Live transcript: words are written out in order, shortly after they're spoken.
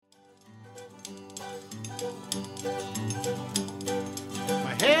My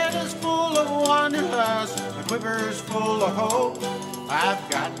head is full of wanderlust, my quiver's full of hope. I've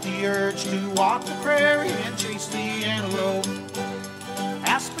got the urge to walk the prairie and chase the antelope.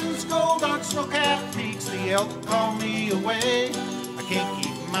 Aspens, gold on snow-capped peaks, the elk call me away. I can't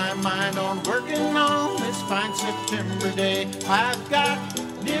keep my mind on working on this fine September day. I've got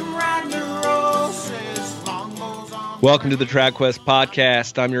Nimrod neurosis, longbows on... Welcome to the TradQuest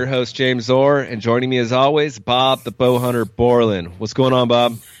Podcast. I'm your host, James Orr, and joining me as always, Bob the Bowhunter Borland. What's going on,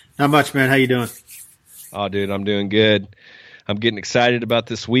 Bob? Not much, man. How you doing? Oh, dude, I'm doing good. I'm getting excited about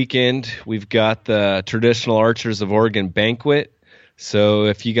this weekend. We've got the Traditional Archers of Oregon Banquet. So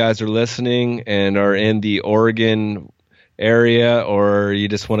if you guys are listening and are in the Oregon area, or you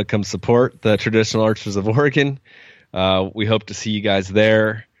just want to come support the Traditional Archers of Oregon, we hope to see you guys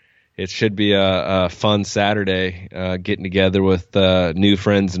there. It should be a fun Saturday, getting together with new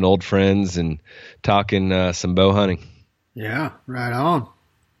friends and old friends and talking some bow hunting. Yeah, right on.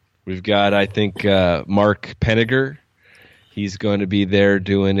 We've got, I think, Mark Penninger. He's going to be there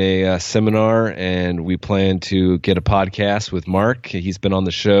doing a seminar, and we plan to get a podcast with Mark. He's been on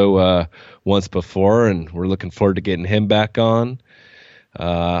the show once before, and we're looking forward to getting him back on.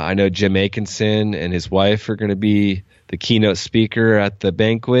 I know Jim Akinson and his wife are going to be the keynote speaker at the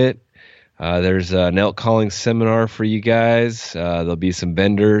banquet. There's an elk calling seminar for you guys. There'll be some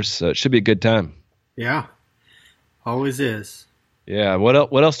vendors, so it should be a good time. Yeah, always is. Yeah, what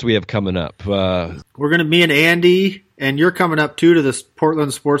else do we have coming up? We're going to, me and Andy, and you're coming up too to this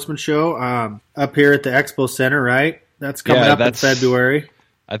Portland Sportsman Show up here at the Expo Center, right? That's coming up in February.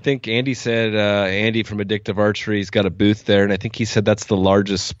 I think Andy said, Andy from Addictive Archery's got a booth there, and I think he said that's the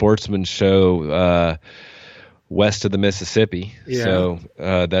largest sportsman show west of the Mississippi. Yeah. So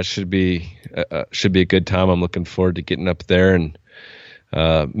that should be a good time. I'm looking forward to getting up there and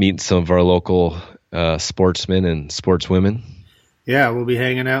meeting some of our local sportsmen and sportswomen. Yeah, we'll be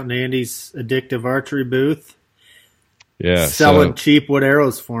hanging out in Andy's Addictive Archery booth. Yeah, selling cheap wood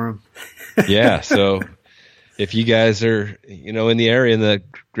arrows for him. Yeah, so if you guys are, in the area, in the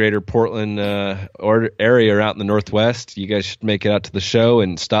greater Portland area or out in the Northwest, you guys should make it out to the show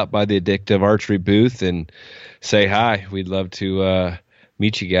and stop by the Addictive Archery booth and say hi. We'd love to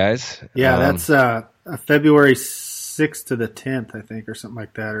meet you guys. Yeah, that's February 6th to the 10th, I think, or something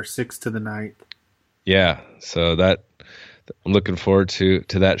like that, or 6th to the 9th. Yeah, so that I'm looking forward to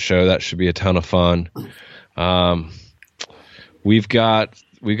that show. That should be a ton of fun. We've got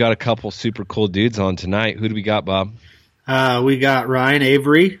a couple super cool dudes on tonight. Who do we got, Bob? We got Ryan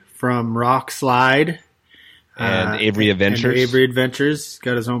Avery from Rock Slide and Avery Adventures. And Avery Adventures. He's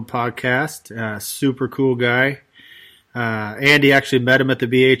got his own podcast. Super cool guy. Andy actually met him at the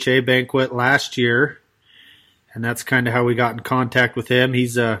BHA banquet last year, and that's kind of how we got in contact with him.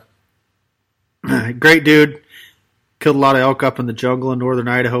 He's a great dude. Killed a lot of elk up in the jungle in northern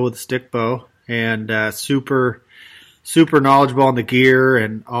Idaho with a stick bow, and super knowledgeable on the gear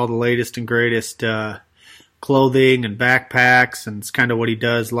and all the latest and greatest clothing and backpacks, and it's kind of what he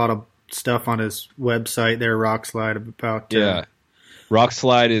does. A lot of stuff on his website there, Rockslide, about yeah.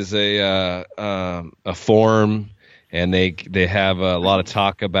 Rockslide is a forum, and they have a lot of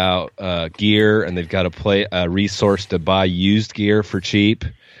talk about gear, and they've got a resource to buy used gear for cheap.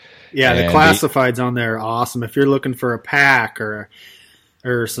 Yeah, the classifieds on there are awesome. If you're looking for a pack or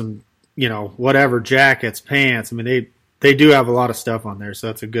some, whatever, jackets, pants, I mean, they do have a lot of stuff on there, so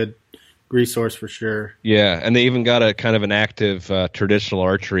that's a good resource for sure. Yeah, and they even got a kind of an active traditional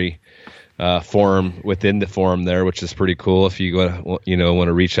archery forum within the forum there, which is pretty cool if you want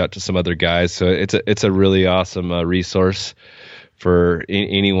to reach out to some other guys. So it's a really awesome resource for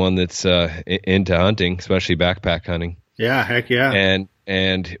anyone that's into hunting, especially backpack hunting. Yeah, heck yeah.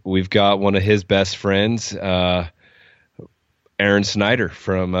 And we've got one of his best friends, Aaron Snyder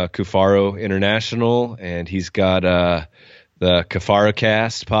from Kufaro International, and he's got the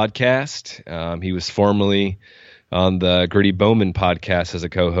KufaroCast podcast. He was formerly on the Gritty Bowman podcast as a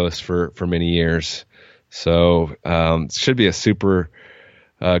co-host for many years. So it should be a super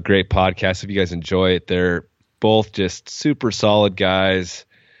great podcast if you guys enjoy it. They're both just super solid guys.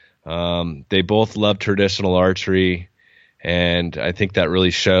 They both love traditional archery, and I think that really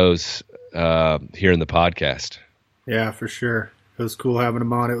shows here in the podcast. Yeah, for sure. It was cool having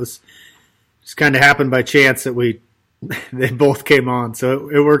them on. It was just kind of happened by chance that they both came on, so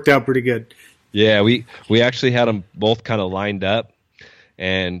it worked out pretty good. Yeah, we actually had them both kind of lined up,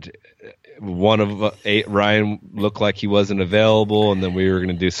 and one of Ryan looked like he wasn't available, and then we were going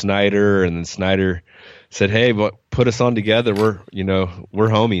to do Snyder, and then Snyder said, "Hey, put us on together. We're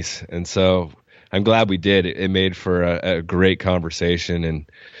homies," and so I'm glad we did. It made for a great conversation, and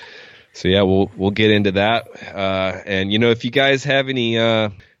So yeah, we'll get into that. And if you guys have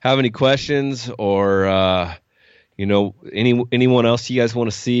any questions or anyone else you guys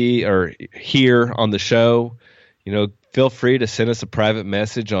want to see or hear on the show, feel free to send us a private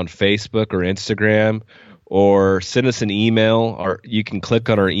message on Facebook or Instagram, or send us an email, or you can click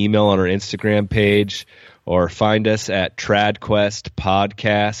on our email on our Instagram page, or find us at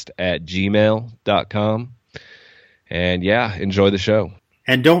tradquestpodcast@gmail.com. And yeah, enjoy the show.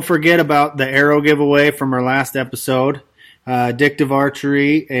 And don't forget about the arrow giveaway from our last episode. Addictive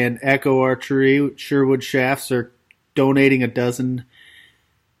Archery and Echo Archery Sherwood Shafts are donating a dozen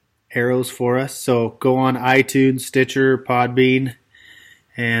arrows for us. So go on iTunes, Stitcher, Podbean,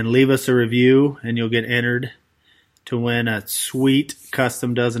 and leave us a review, and you'll get entered to win a sweet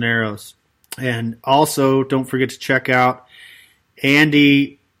custom dozen arrows. And also, don't forget to check out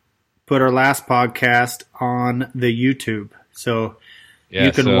Andy put our last podcast on the YouTube. So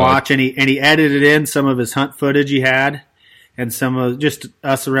you can watch, and he edited in some of his hunt footage he had and some of just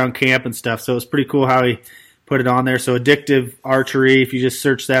us around camp and stuff. So it's pretty cool how he put it on there. So Addictive Archery, if you just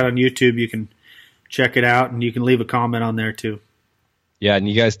search that on YouTube, you can check it out, and you can leave a comment on there too. Yeah, and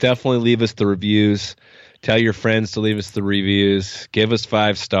you guys definitely leave us the reviews. Tell your friends to leave us the reviews. Give us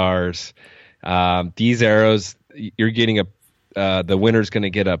 5 stars. These arrows, you're getting the winner's going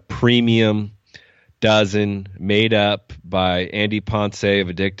to get a premium dozen made up by Andy Ponce of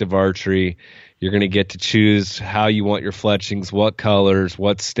Addictive Archery. You're going to get to choose how you want your fletchings, what colors,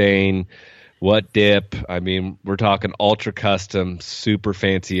 what stain, what dip. I mean, we're talking ultra custom, super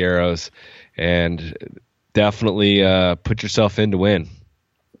fancy arrows, and definitely put yourself in to win.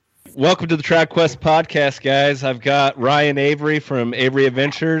 Welcome to the TradQuest podcast, guys. I've got Ryan Avery from Avery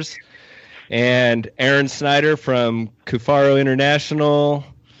Adventures and Aaron Snyder from Cufaro International.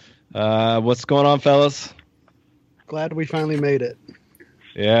 What's going on, fellas? Glad we finally made it.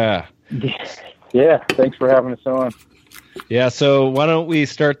 Yeah. Yeah, thanks for having us on. Yeah, so why don't we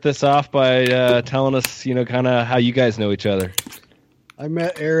start this off by telling us, kind of how you guys know each other. I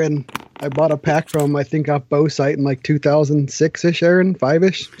met Aaron. I bought a pack from, I think, off Bow Site in like 2006-ish, Aaron,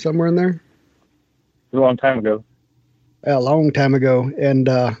 5-ish, somewhere in there. A long time ago. A long time ago. And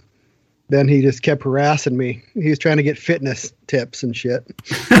then he just kept harassing me. He was trying to get fitness tips and shit.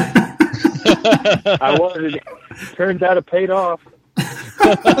 I wanted it. Turns out it paid off.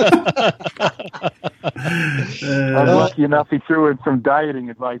 I'm lucky enough he threw in some dieting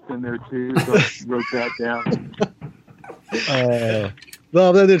advice in there too, so I wrote that down.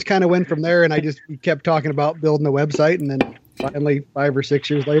 Well, then it just kind of went from there, and we kept talking about building a website, and then finally 5 or 6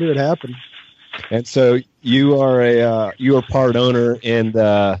 years later it happened. And so you are part owner in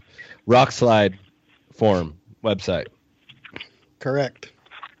the Rockslide Forum website. Correct.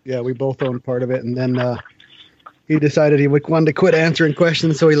 Yeah, we both own part of it, and then he decided he wanted to quit answering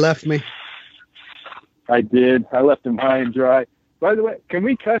questions, so he left me. I did. I left him high and dry. By the way, can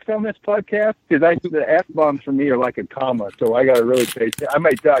we cuss on this podcast? Because the F-bombs for me are like a comma, so I got to really say, I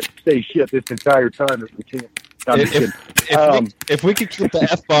might not say shit this entire time if we can't. If we could keep the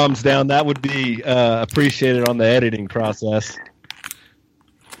F-bombs down, that would be appreciated on the editing process.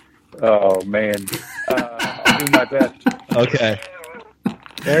 Oh, man. I'll do my best. Okay.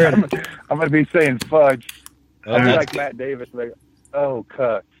 Aaron, I'm going to be saying fudge. I'm like Matt Davis. Like, oh,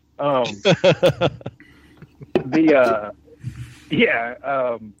 cuss. I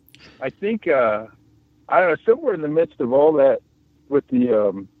think, I don't know, somewhere in the midst of all that with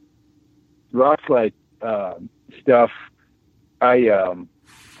the Rockslide stuff, I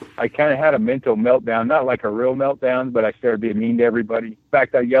kind of had a mental meltdown, not like a real meltdown, but I started being mean to everybody. In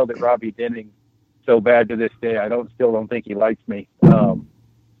fact, I yelled at Robbie Denning so bad to this day. I still don't think he likes me.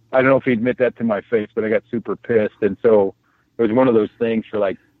 I don't know if he'd admit that to my face, but I got super pissed. And so it was one of those things for,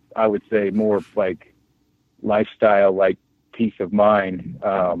 like, I would say more like lifestyle, like peace of mind.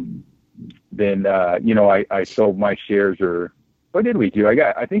 Then, I sold my shares, or what did we do?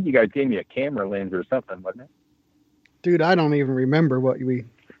 I think you guys gave me a camera lens or something, wasn't it? Dude, I don't even remember what you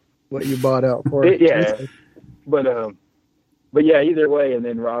bought out for. Yeah. But yeah, either way. And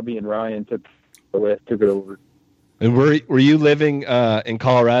then Robbie and Ryan took it over. And were you living in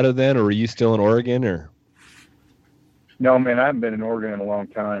Colorado then, or were you still in Oregon, or? No, man, I haven't been in Oregon in a long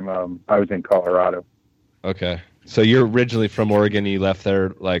time. I was in Colorado. Okay. So you're originally from Oregon, and you left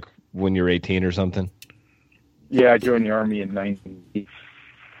there like when you were 18 or something? Yeah, I joined the Army in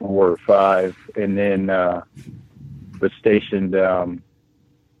 1994 or 5, and then was stationed, I don't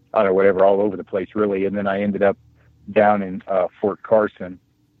know, whatever, all over the place, really. And then I ended up down in Fort Carson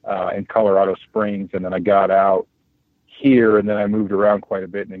in Colorado Springs, and then I got out here, and then I moved around quite a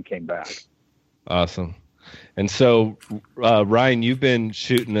bit and then came back. Awesome. And so, Ryan, you've been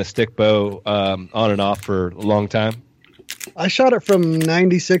shooting a stick bow on and off for a long time? I shot it from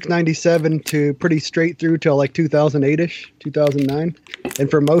 96, 97 to pretty straight through till like 2008-ish, 2009.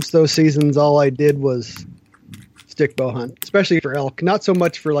 And for most of those seasons, all I did was stick bow hunt, especially for elk. Not so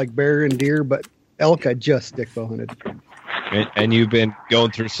much for like bear and deer, but elk I just stick bow hunted. And you've been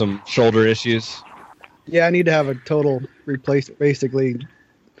going through some shoulder issues? Yeah, I need to have a total replacement, basically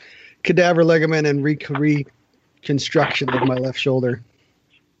cadaver ligament and reconstruction of my left shoulder.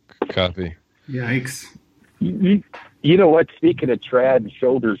 Copy. Yikes. You know what? Speaking of trad and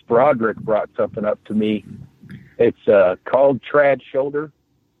shoulders, Broderick brought something up to me. It's called trad shoulder,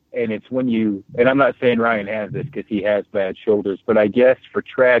 and it's when you, and I'm not saying Ryan has this because he has bad shoulders, but I guess for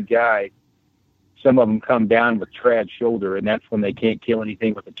trad guys, some of them come down with trad shoulder, and that's when they can't kill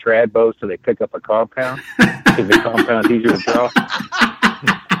anything with a trad bow, so they pick up a compound because the compound's easier to draw.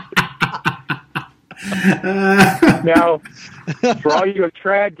 Now, for all you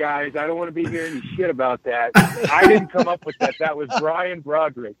trad guys, I don't want to be hearing any shit about that. I didn't come up with that. That was Brian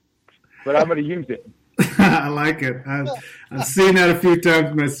Broderick, but I'm going to use it. I like it. I've seen that a few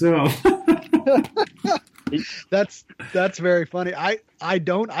times myself. That's very funny. I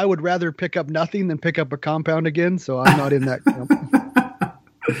would rather pick up nothing than pick up a compound again, so I'm not in that camp.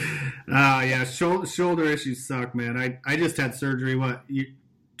 Yeah, shoulder issues suck, man. I just had surgery,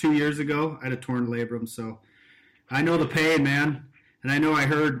 2 years ago? I had a torn labrum, so I know the pain, man. And I know I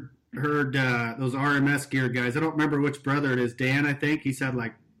heard those RMS gear guys. I don't remember which brother it is. Dan, I think. He's had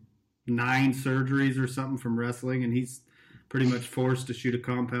like 9 surgeries or something from wrestling, and he's pretty much forced to shoot a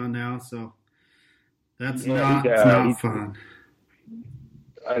compound now, so that's not fun.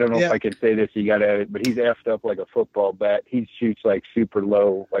 I don't know if I can say this, you got to edit, but he's effed up like a football bat. He shoots like super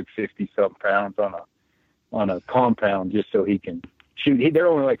low, like 50-something pounds on a compound just so he can shoot. They're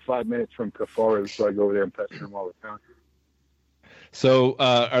only like 5 minutes from Kafara, so I go over there and pester him all the time. So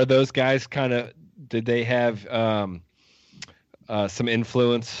are those guys did they have some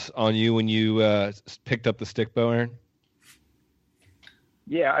influence on you when you picked up the stick bow, Aaron?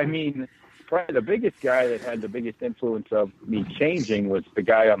 Yeah, I mean, probably the biggest guy that had the biggest influence of me changing was the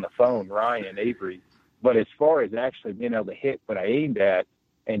guy on the phone, Ryan Avery. But as far as actually being able to hit what I aimed at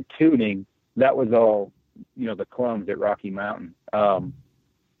and tuning, that was all, the clums at Rocky Mountain.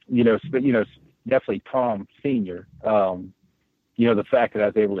 Definitely Tom Sr. The fact that I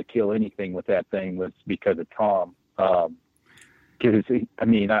was able to kill anything with that thing was because of Tom. Because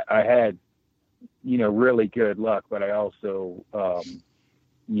I had, really good luck, but I also,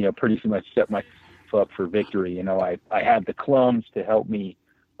 pretty much set myself up for victory. I had the clums to help me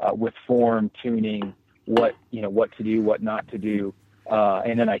with form, tuning, what to do, what not to do.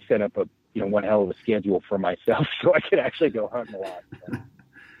 And then I set up one hell of a schedule for myself so I could actually go hunting a lot.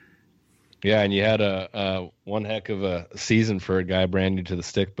 Yeah, and you had a one heck of a season for a guy brand new to the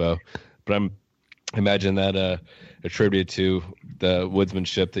stick bow. But I imagine that attributed to the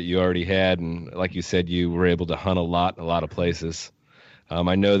woodsmanship that you already had, and like you said, you were able to hunt a lot of places.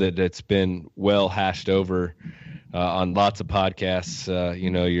 I know that it's been well hashed over on lots of podcasts,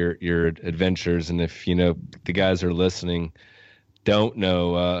 your adventures. And if, the guys are listening, don't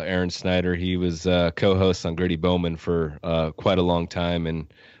know Aaron Snyder, he was co-host on Gritty Bowman for quite a long time,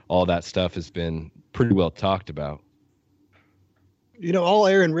 and all that stuff has been pretty well talked about. All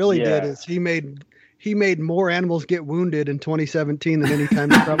Aaron really did is he made more animals get wounded in 2017 than any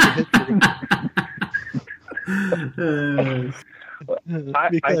time in probably history.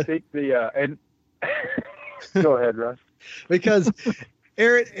 I think and go ahead, Russ. Because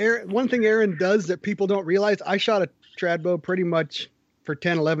Aaron, one thing Aaron does that people don't realize, I shot a trad bow pretty much for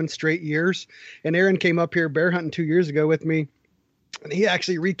 10, 11 straight years, and Aaron came up here bear hunting 2 years ago with me, and he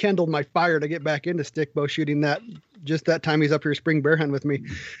actually rekindled my fire to get back into stick bow shooting that time he's up here spring bear hunting with me.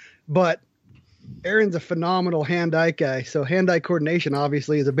 But Aaron's a phenomenal hand-eye guy, so hand-eye coordination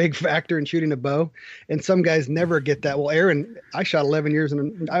obviously is a big factor in shooting a bow, and some guys never get that. Well, Aaron, I shot 11 years,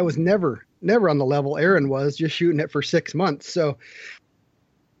 and I was never on the level Aaron was, just shooting it for 6 months. So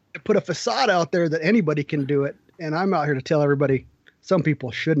I put a facade out there that anybody can do it, and I'm out here to tell everybody some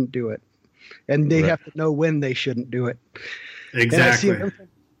people shouldn't do it, and they have to know when they shouldn't do it. Exactly.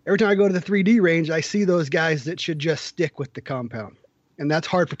 Every time I go to the 3D range, I see those guys that should just stick with the compound. And that's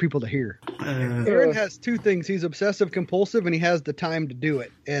hard for people to hear. Aaron has 2 things. He's obsessive compulsive, and he has the time to do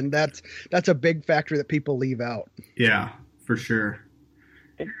it. And that's a big factor that people leave out. Yeah, for sure.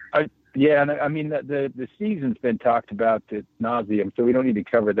 The season's been talked about ad nauseum, so we don't need to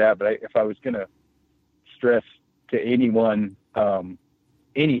cover that. But if I was going to stress to anyone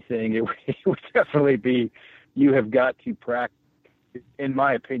anything, it would definitely be you have got to practice, in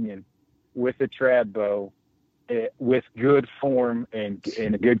my opinion, with a trad bow with good form and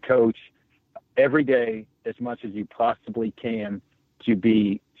a good coach every day as much as you possibly can to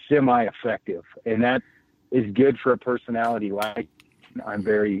be semi-effective. And that is good for a personality. Like I'm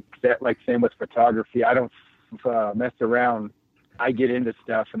very set, like same with photography. I don't mess around. I get into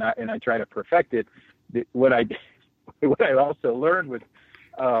stuff and I try to perfect it. What I also learned was,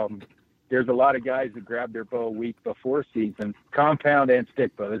 there's a lot of guys that grab their bow a week before season, compound and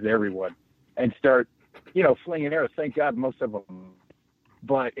stick bow, there's everyone, and start, flinging arrows. Thank God most of them.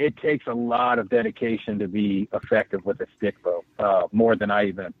 But it takes a lot of dedication to be effective with a stick bow, more than I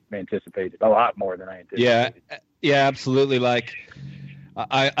even anticipated. A lot more than I anticipated. Yeah, absolutely. Like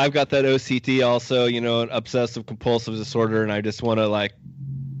I've got that OCD also, an obsessive compulsive disorder, and I just want to like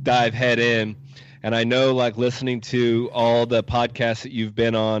dive head in. And I know, like, listening to all the podcasts that you've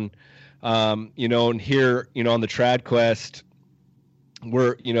been on, and here, on the TradQuest,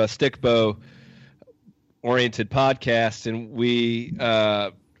 we're, a stick bow oriented podcast, and we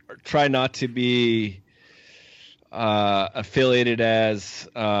try not to be affiliated as,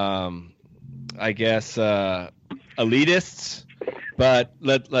 I guess, elitists. But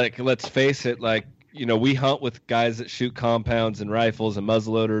let's face it, like, we hunt with guys that shoot compounds and rifles and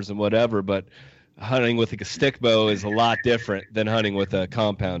muzzleloaders and whatever, but hunting with a stick bow is a lot different than hunting with a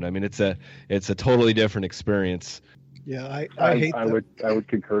compound. I mean, it's a totally different experience. Yeah, I hate I would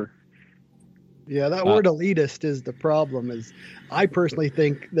concur. Yeah, that word elitist is the problem. Is I personally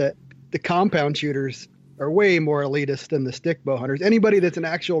think that the compound shooters are way more elitist than the stick bow hunters. Anybody that's an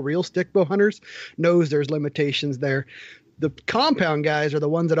actual real stick bow hunters knows there's limitations there. The compound guys are the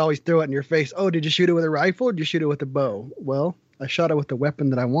ones that always throw it in your face. Oh, did you shoot it with a rifle or did you shoot it with a bow? Well, I shot it with the weapon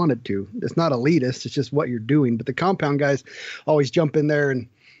that I wanted to. It's not elitist. It's just what you're doing. But the compound guys always jump in there and,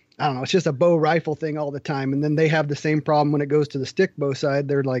 I don't know, it's just a bow rifle thing all the time. And then they have the same problem when it goes to the stick bow side.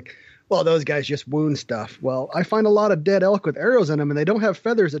 They're like, well, those guys just wound stuff. Well, I find a lot of dead elk with arrows in them, and they don't have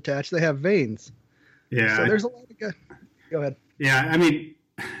feathers attached. They have veins. Yeah. So there's a lot of guys. Go ahead. Yeah, I mean,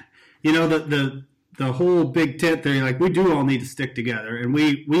 the whole big tent theory, like, we do all need to stick together, and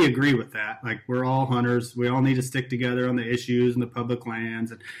we agree with that. Like, we're all hunters. We all need to stick together on the issues and the public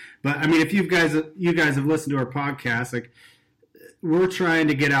lands. But I mean, if you guys have listened to our podcast, like, we're trying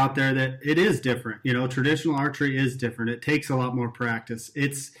to get out there that it is different. Traditional archery is different. It takes a lot more practice.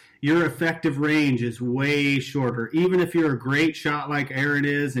 Your effective range is way shorter. Even if you're a great shot like Aaron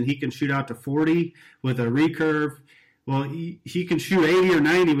is, and he can shoot out to 40 with a recurve, well, he can shoot 80 or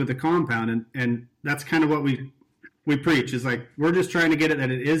 90 with a compound, and that's kind of what we preach. Is like, we're just trying to get it that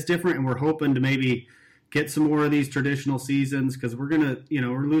it is different, and we're hoping to maybe get some more of these traditional seasons, because we're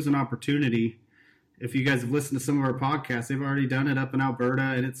we're losing opportunity. If you guys have listened to some of our podcasts, they've already done it up in Alberta,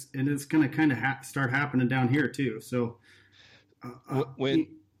 and it's going to kind of start happening down here too. So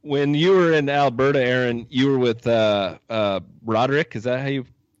when you were in Alberta, Aaron, you were with Roderick. Is that how you?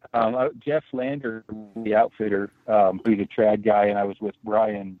 Jeff Lander, the outfitter, who's a trad guy, and I was with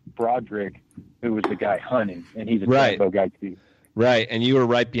Brian Broderick, who was the guy hunting, and he's a trad bow guy too. Right, and you were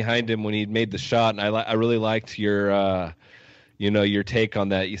right behind him when he made the shot, and I really liked your your take on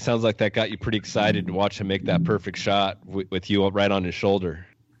that. It sounds like that got you pretty excited to watch him make that perfect shot with you right on his shoulder.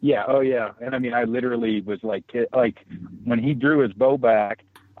 Yeah, oh yeah, and I mean, I literally was like when he drew his bow back,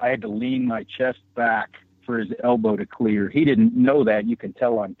 I had to lean my chest back for his elbow to clear. He didn't know that. You can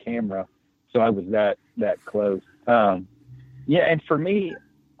tell on camera. So I was that close. Yeah. And for me,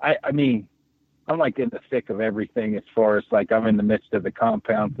 I mean, I'm like in the thick of everything as far as like, I'm in the midst of the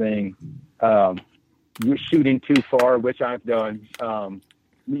compound thing. You're shooting too far, which I've done,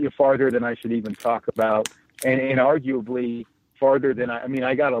 farther than I should even talk about. And arguably farther than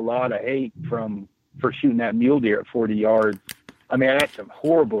I got a lot of hate for shooting that mule deer at 40 yards. I mean, I had some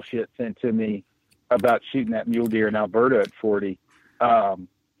horrible shit sent to me about shooting that mule deer in Alberta at 40.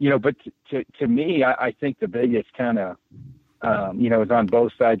 But to me, I think the biggest kind of, is on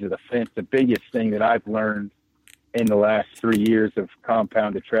both sides of the fence. The biggest thing that I've learned in the last 3 years of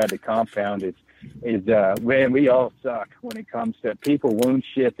compound to trad to compound is when we all suck when it comes to people wound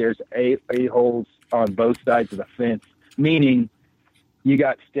shit. There's a-holes on both sides of the fence, meaning you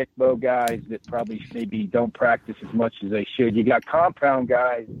got stick bow guys that probably maybe don't practice as much as they should. You got compound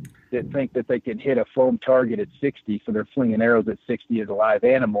guys that think that they can hit a foam target at 60, so they're flinging arrows at 60 as a live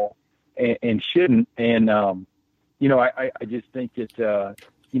animal and shouldn't. And, I just think that,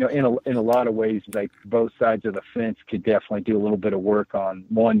 in a lot of ways, like both sides of the fence could definitely do a little bit of work on,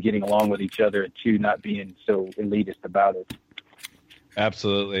 one, getting along with each other, and two, not being so elitist about it.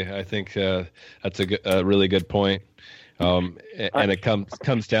 Absolutely. I think that's a really good point. And it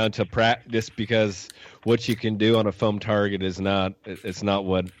comes down to practice, because what you can do on a foam target is not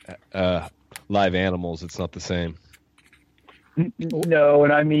what live animals, it's not the same. No,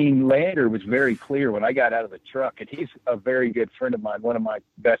 and I mean, Lander was very clear when I got out of the truck, and he's a very good friend of mine, one of my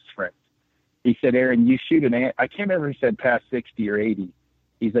best friends. He said, Aaron, you shoot I can't remember if he said past 60 or 80.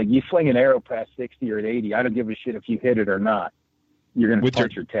 He's like, you fling an arrow past 60 or 80, I don't give a shit if you hit it or not. You're going to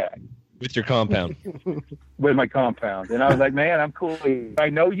punch your tag. With your compound. With my compound. And I was like, man, I'm cool. I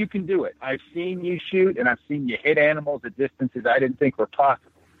know you can do it. I've seen you shoot, and I've seen you hit animals at distances I didn't think were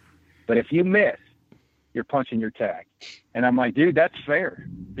possible. But if you miss, you're punching your tag. And I'm like, dude, that's fair.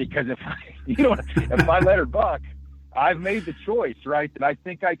 Because if I let her buck, I've made the choice, right, that I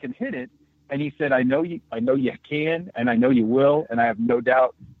think I can hit it. And he said, I know you can, and I know you will, and I have no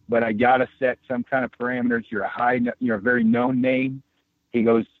doubt, but I got to set some kind of parameters. You're a very known name. He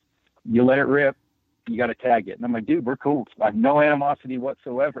goes, you let it rip, you got to tag it. And I'm like, dude, we're cool. I have no animosity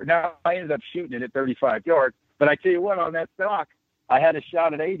whatsoever. Now, I ended up shooting it at 35 yards, but I tell you what, on that stock, I had a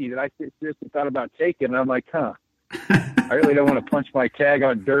shot at 80 that I seriously thought about taking, and I'm like, I really don't want to punch my tag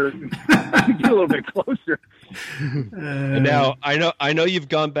on dirt. I can get a little bit closer. And now I know you've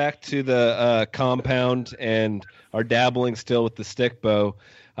gone back to the compound and are dabbling still with the stick bow.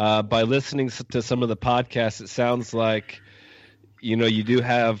 By listening to some of the podcasts, it sounds like you do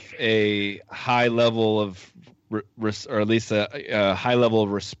have a high level of or at least a high level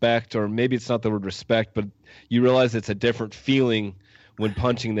of respect, or maybe it's not the word respect, but you realize it's a different feeling when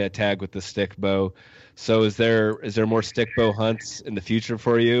punching that tag with the stick bow. So is there more stick bow hunts in the future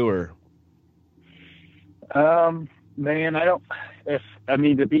for you, or? Man,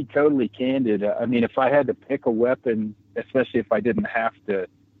 to be totally candid, if I had to pick a weapon, especially if I didn't have to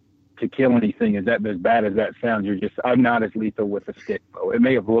kill anything, as bad as that sounds, I'm not as lethal with a stick bow. It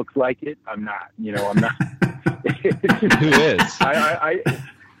may have looked like it. I'm not, I'm not. Who is?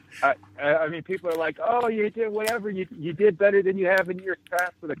 I mean, people are like, oh, you did whatever. You did better than you have in years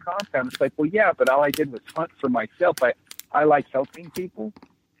past with a compound. It's like, well, yeah, but all I did was hunt for myself. I like helping people,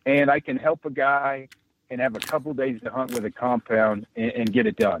 and I can help a guy and have a couple days to hunt with a compound and get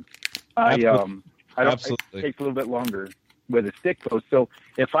it done. It takes a little bit longer with a stick bow. So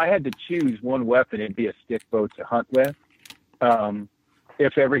if I had to choose one weapon, it'd be a stick bow to hunt with.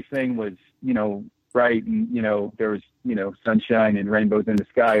 If everything was, right, and there was, sunshine and rainbows in the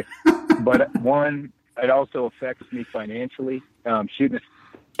sky. But one, it also affects me financially. Shooting,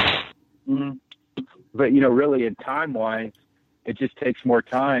 but really, in time wise, it just takes more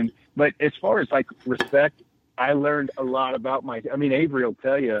time. But as far as like respect, I learned a lot about Avery will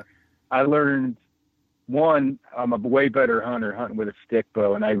tell you, I learned, one, I'm a way better hunter hunting with a stick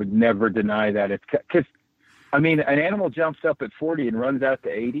bow, and I would never deny that. It's because, an animal jumps up at 40 and runs out to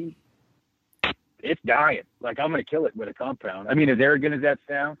 80, it's dying. Like, I'm going to kill it with a compound. As arrogant as that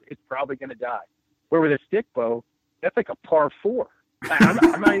sounds, it's probably going to die. Where with a stick bow, that's like a par 4.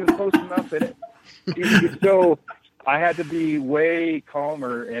 I'm not even close enough in it. So I had to be way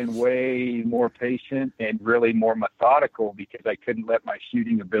calmer and way more patient and really more methodical, because I couldn't let my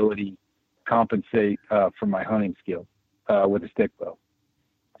shooting ability compensate for my hunting skill with a stick bow.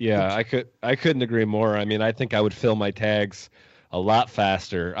 Yeah, I couldn't agree more. I think I would fill my tags a lot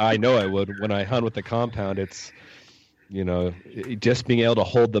faster. I know I would. When I hunt with the compound, it's, just being able to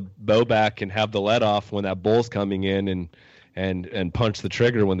hold the bow back and have the let off when that bull's coming in and punch the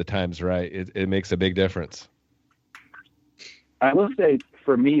trigger when the time's right. It makes a big difference. I will say,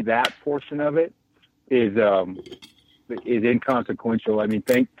 for me, that portion of it is inconsequential.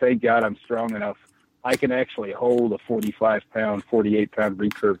 Thank God I'm strong enough. I can actually hold a 45-pound, 48-pound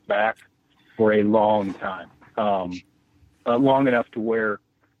recurve back for a long time. Long enough to where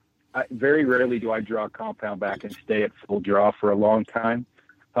very rarely do I draw a compound back and stay at full draw for a long time.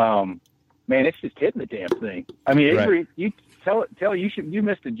 Man, it's just hitting the damn thing. Avery, you you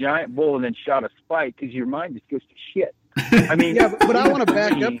missed a giant bull and then shot a spike because your mind just goes to shit. Yeah, but I want to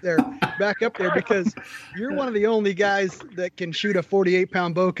back up there because you're one of the only guys that can shoot a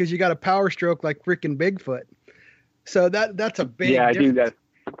 48-pound bow because you got a power stroke like freaking Bigfoot. So that's a big difference. I do that.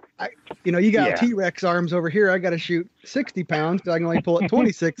 You got T-Rex arms over here. I got to shoot 60 pounds. So I can only pull it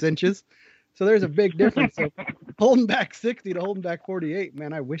 26 inches. So there's a big difference. So holding back 60 to holding back 48,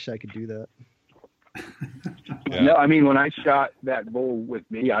 man, I wish I could do that. Yeah. No, when I shot that bull with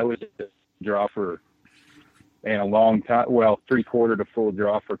me, I was a draw for a long time. Well, 3/4 to full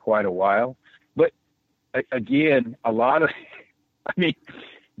draw for quite a while. But again, a lot of,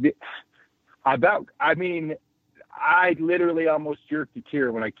 I literally almost jerked a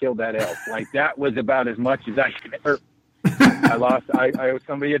tear when I killed that elk. Like, that was about as much as I could. I owe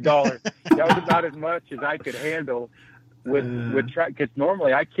somebody $1. That was about as much as I could handle because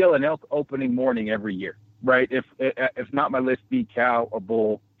normally I kill an elk opening morning every year, right? If not my list B cow, a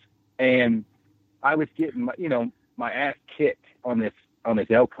bull, and I was getting my ass kicked on this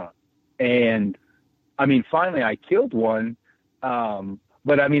elk hunt. And I mean, finally I killed one.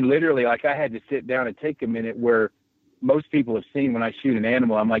 But I mean, literally, like, I had to sit down and take a minute, where most people have seen when I shoot an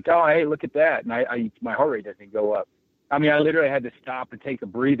animal, I'm like, oh, hey, look at that. And my heart rate doesn't go up. I mean, I literally had to stop and take a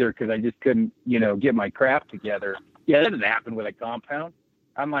breather because I just couldn't, get my crap together. Yeah, that doesn't happen with a compound.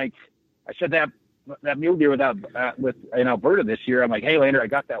 I'm like, I shot that mule deer in Alberta this year. I'm like, hey, Lander, I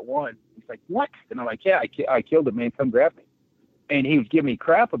got that one. He's like, what? And I'm like, yeah, I killed it, man. Come grab me. And he was giving me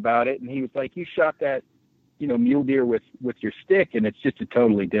crap about it. And he was like, you shot that, mule deer with your stick, and it's just a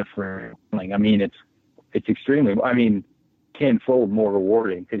totally different thing. I mean, it's extremely, tenfold more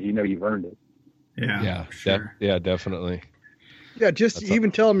rewarding because you've earned it. Yeah, sure. Definitely. Yeah, just even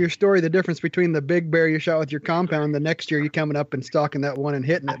tell them your story, the difference between the big bear you shot with your compound, the next year you coming up and stalking that one and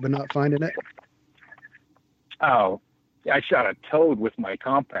hitting it but not finding it. Oh, yeah, I shot a toad with my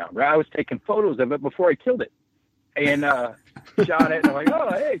compound. I was taking photos of it before I killed it, and shot it. And I'm like,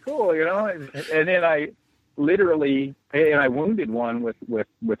 oh, hey, cool, And then I literally, and I wounded one with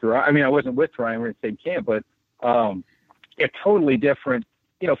Ryan. I mean, I wasn't with Ryan; we were in the same camp, but a totally different,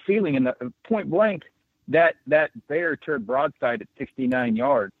 feeling. In the point blank, that bear turned broadside at 69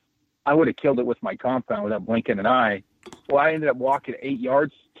 yards. I would have killed it with my compound without blinking an eye. Well, I ended up walking 8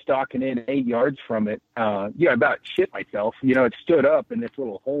 yards, stalking in 8 yards from it. I about shit myself. It stood up in this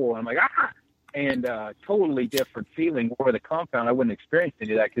little hole, and I'm like, ah! And totally different feeling. Where the compound, I wouldn't experience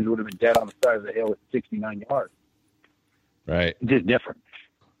any of that because it would have been dead on the side of the hill at 69 yards. Right. Just different.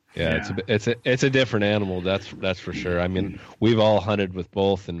 Yeah. It's a different animal. That's for sure. I mean, we've all hunted with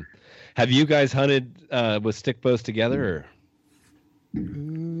both. And have you guys hunted with stick bows together? Or?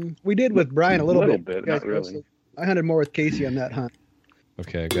 We did with Brian a little bit. Not really. I hunted more with Casey on that hunt.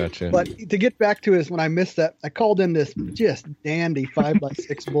 Okay, gotcha. But to get back to when I missed that, I called in this just dandy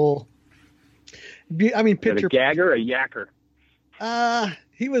 5x6 bull. I mean, picture. A gagger or a yacker?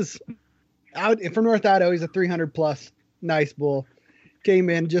 He was out from North Idaho. He's a 300 plus, nice bull. Came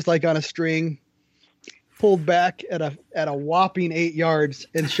in just like on a string, pulled back at a whopping 8 yards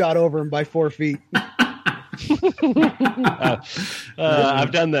and shot over him by 4 feet.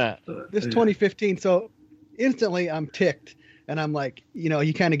 I've done that. This 2015. So instantly I'm ticked, and I'm like,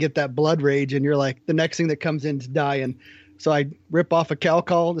 you kind of get that blood rage, and you're like, the next thing that comes in is dying. So I rip off a cow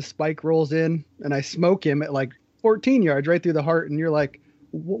call, the spike rolls in, and I smoke him at like 14 yards right through the heart. And you're like,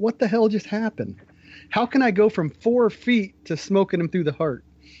 what the hell just happened? How can I go from 4 feet to smoking him through the heart?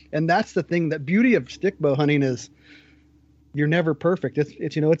 And that's the thing, that beauty of stick bow hunting is you're never perfect. It's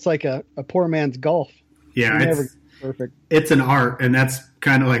it's like a poor man's golf. Yeah, you're never perfect. It's an art, and that's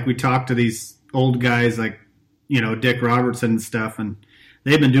kind of like we talk to these old guys like, Dick Robertson and stuff, and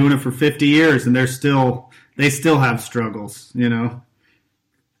they've been doing it for 50 years, and they still have struggles,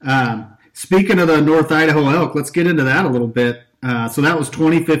 Speaking of the North Idaho elk, let's get into that a little bit. So that was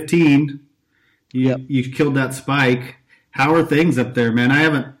 2015. You killed that spike. How are things up there, man? I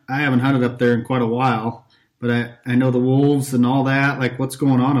haven't hunted up there in quite a while, but I know the wolves and all that. Like, what's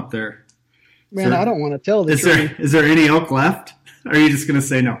going on up there? Man, I don't want to tell the truth. Is there any elk left? Or are you just going to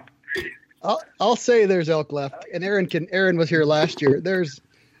say no? I'll say there's elk left. And Aaron was here last year.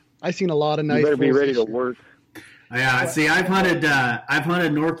 I seen a lot of nice. You better be ready to work. Yeah, see, I've hunted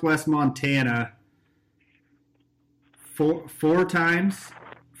Northwest Montana four times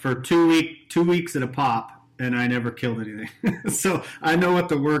for 2 weeks at a pop, and I never killed anything. So I know what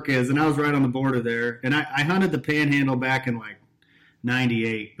the work is, and I was right on the border there. And I hunted the Panhandle back in like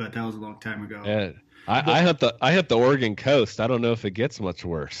 98, but that was a long time ago. Yeah. I hunt the Oregon coast. I don't know if it gets much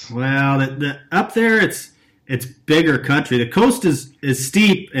worse. Well, the up there it's bigger country. The coast is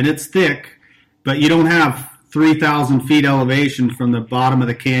steep and it's thick, but you don't have 3,000 feet elevation from the bottom of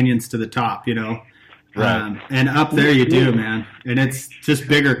the canyons to the top, Right. And up there you do, man. And it's just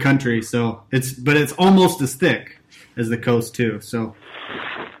bigger country, so it's almost as thick as the coast too. So,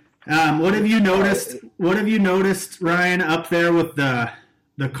 what have you noticed? What have you noticed, Ryan, up there with the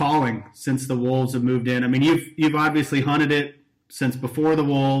calling since the wolves have moved in? I mean, you've obviously hunted it since before the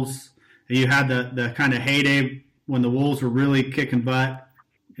wolves. You had the kind of heyday when the wolves were really kicking butt,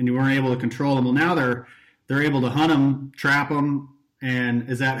 and you weren't able to control them. Well, now they're able to hunt them, trap them. And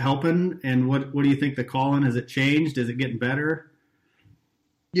is that helping? And what do you think the calling, has it changed? Is it getting better?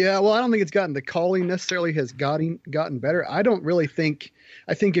 Yeah, well, I don't think it's gotten, the calling necessarily has gotten better. I think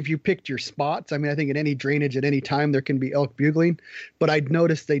if you picked your spots, I mean, I think in any drainage at any time there can be elk bugling, but I'd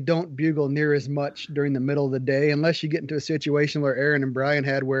noticed they don't bugle near as much during the middle of the day, unless you get into a situation where Aaron and Brian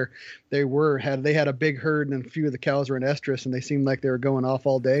had, where they had a big herd and a few of the cows were in estrus and they seemed like they were going off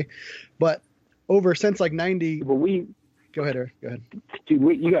all day. But since like 90. Well, Go ahead, Eric. Go ahead. Dude,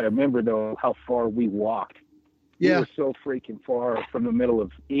 you got to remember though how far we walked. Yeah. We were so freaking far from the middle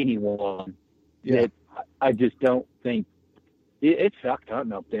of anyone Yeah. that I just don't think it sucked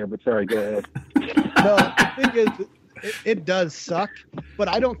hunting up there. But sorry, go ahead. No, the thing is, it does suck, but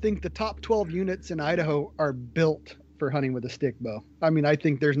I don't think the top 12 units in Idaho are built for hunting with a stick bow. I mean, I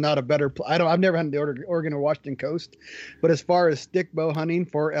think there's not a better. I've never hunted the Oregon or Washington coast, but as far as stick bow hunting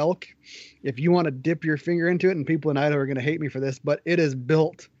for elk, if you want to dip your finger into it, and people in Idaho are going to hate me for this, but it is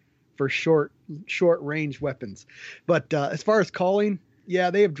built for short range weapons. But as far as calling,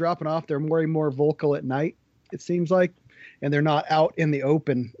 yeah, they have dropping off. They're more and more vocal at night, it seems like. And they're not out in the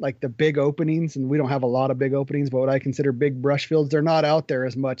open, like the big openings. And we don't have a lot of big openings, but what I consider big brush fields, they're not out there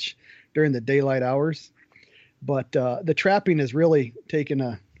as much during the daylight hours. But the trapping has really taken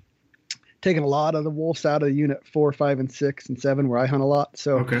a lot of the wolves out of the unit 4, 5, and 6, and 7, where I hunt a lot.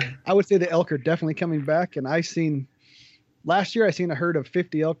 So Okay. I would say the elk are definitely coming back. And last year I seen a herd of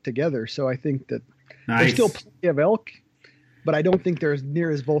 50 elk together. So I think that there's Nice. still plenty of elk, but I don't think they're as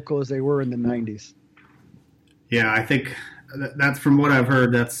near as vocal as they were in the 90s. Yeah, I think that's from what I've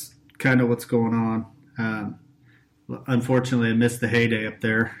heard. That's kind of what's going on. Unfortunately, I missed the heyday up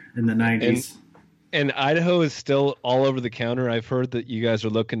there in the 90s. And Idaho is still all over the counter. I've heard that you guys are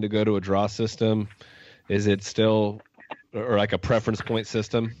looking to go to a draw system. Is it still, or like a preference point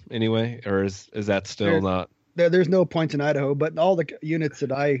system anyway, or is that still not? There's no points in Idaho, but all the units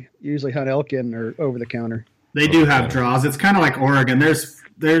that I usually hunt elk in are over the counter. They do have draws. It's kind of like Oregon. There's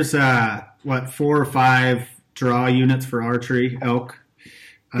 4 or 5 draw units for archery elk.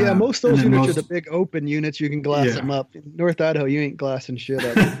 Yeah, most of those and then units are the big open units. You can glass them up. In North Idaho, you ain't glassing shit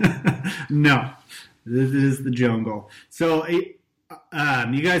up. No, this is the jungle. So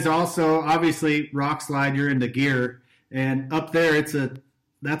you guys also obviously rock slide. You're into gear, and up there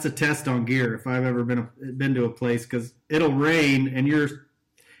that's a test on gear. If I've ever been to a place, because it'll rain and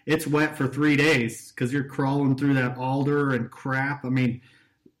it's wet for 3 days because you're crawling through that alder and crap. I mean,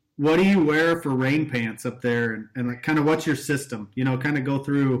 what do you wear for rain pants up there, and like kind of what's your system? Kind of go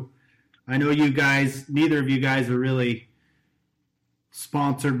through. I know neither of you guys are really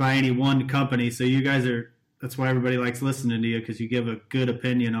sponsored by any one company, so you guys that's why everybody likes listening to you, because you give a good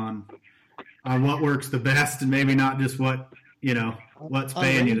opinion on what works the best, and maybe not just what's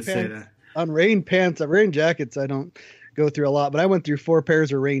paying you to say that. On rain rain jackets, I don't go through a lot, but I went through 4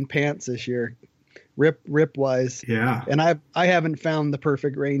 pairs of rain pants this year, rip wise. Yeah. And I haven't found the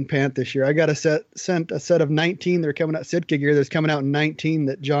perfect rain pant this year. I got sent a set of 19. They're coming out Sitka gear. There's coming out in 19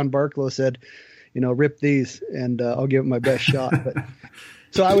 that John Barklow said, rip these, and I'll give it my best shot. But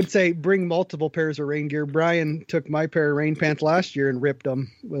so I would say bring multiple pairs of rain gear. Brian took my pair of rain pants last year and ripped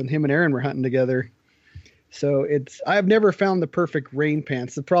them when him and Aaron were hunting together. So I've never found the perfect rain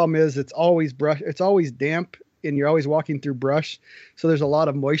pants. The problem is it's always damp, and you're always walking through brush. So there's a lot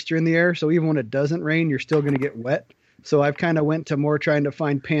of moisture in the air. So even when it doesn't rain, you're still going to get wet. So I've kind of went to more trying to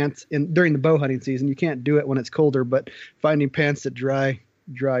find pants during the bow hunting season. You can't do it when it's colder, but finding pants that dry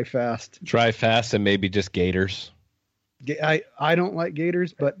fast. Dry fast, and maybe just gaiters. I don't like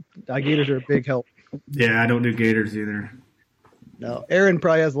gaiters, but gaiters are a big help. Yeah, I don't do gaiters either. No, Aaron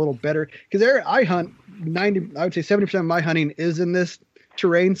probably has a little better, because I hunt 90. I would say 70% of my hunting is in this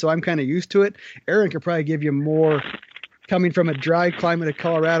terrain, so I'm kind of used to it. Aaron could probably give you more, coming from a dry climate of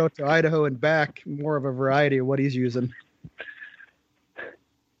Colorado to Idaho and back, more of a variety of what he's using.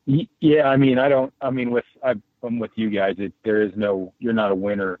 Yeah, I mean, I'm with you guys. You're not a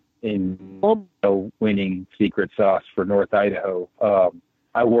winner in no winning secret sauce for North Idaho.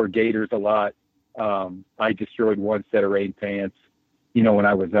 I wore gaiters a lot. I destroyed one set of rain pants, when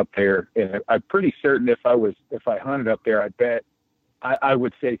I was up there, and I'm pretty certain if I hunted up there, I bet I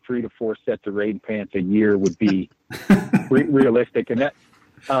would say 3 to 4 sets of rain pants a year would be realistic. And that,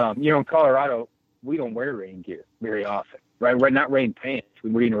 in Colorado, we don't wear rain gear very often, right? We're not rain pants. We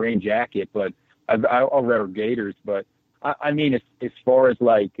wear a rain jacket, but I'll wear gaiters. But I mean, as far as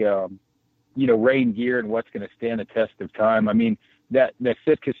like, rain gear and what's going to stand the test of time. I mean, that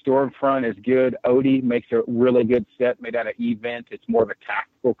Sitka Stormfront is good. Odie makes a really good set made out of Event. It's more of a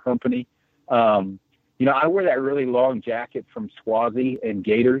tactical company. I wear that really long jacket from Swazi and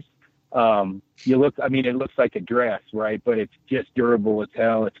gaiters. It looks like a dress, right? But it's just durable as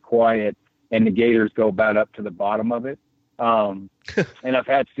hell. It's quiet, and the gaiters go about up to the bottom of it. And I've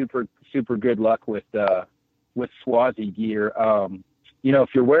had super, super good luck with Swazi gear. If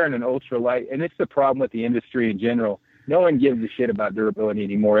you're wearing an ultralight, and it's the problem with the industry in general, no one gives a shit about durability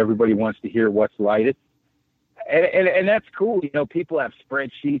anymore. Everybody wants to hear what's lighted. And that's cool. People have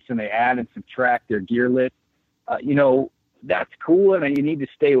spreadsheets and they add and subtract their gear list. That's cool, and you need to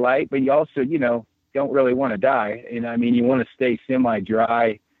stay light, but you also, don't really want to die. And I mean, you want to stay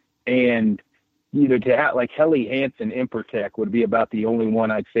semi-dry, and to have like Helly Hansen Impertech would be about the only one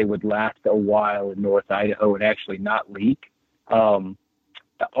I'd say would last a while in North Idaho and actually not leak.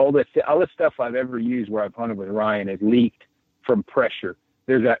 All the stuff I've ever used where I've hunted with Ryan has leaked from pressure.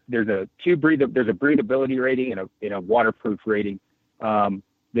 There's a breathability rating and a waterproof rating. The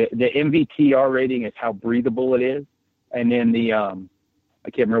MVTR rating is how breathable it is, and then the I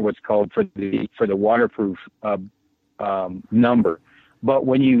can't remember what's called for the waterproof number. But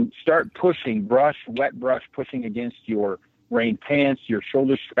when you start pushing wet brush pushing against your rain pants, your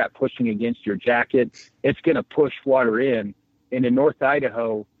shoulder strap pushing against your jacket, it's going to push water in. And in North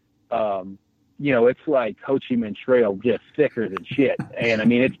Idaho, it's like Ho Chi Minh Trail, just thicker than shit. And I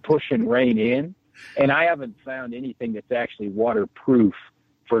mean, it's pushing rain in. And I haven't found anything that's actually waterproof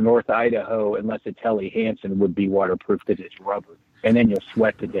for North Idaho, unless it's Helly Hansen would be waterproof because it's rubber, and then you'll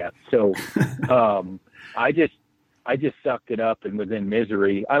sweat to death. So I just sucked it up and was in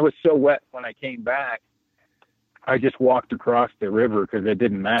misery. I was so wet when I came back, I just walked across the river because it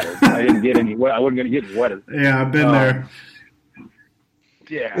didn't matter. I didn't get any wet. I wasn't going to get any wetter. Yeah, I've been there.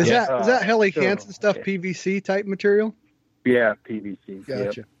 Yeah. Is that Helly Hansen stuff PVC type material? Yeah, PVC.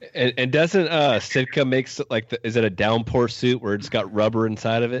 Gotcha. Yep. And doesn't Sitka makes is it a downpour suit where it's got rubber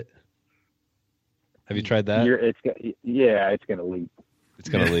inside of it? Have you tried that? It's going to leak. It's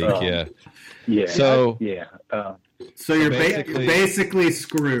going to leak, yeah. Yeah. So so you're basically- basically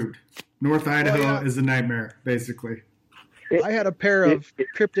screwed. North Idaho is a nightmare, basically. I had a pair of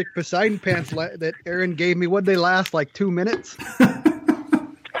Cryptic Poseidon pants that Aaron gave me. Would they last like 2 minutes?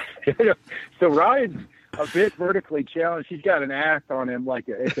 So Ryan's a bit vertically challenged. He's got an ass on him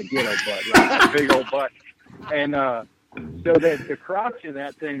it's a ghetto butt, right? A big old butt. And so the crotch in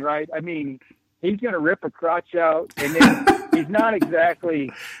that thing, right? I mean, he's going to rip a crotch out, and then he's not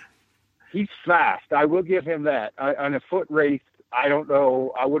exactly – he's fast. I will give him that. On a foot race, I don't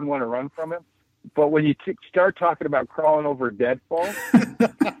know. I wouldn't want to run from him. But when you start talking about crawling over a deadfall,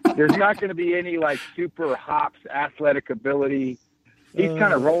 there's not going to be any super hops athletic ability. He's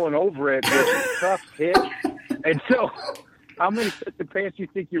kind of rolling over it with a tough hit. And so how many sets of pants do you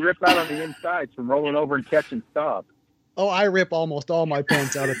think you rip out on the insides from rolling over and catching stop? Oh, I rip almost all my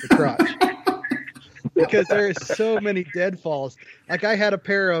pants out at the crotch because there's so many deadfalls. Like I had a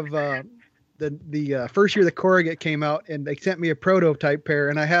pair of the first year the Corrugate came out, and they sent me a prototype pair,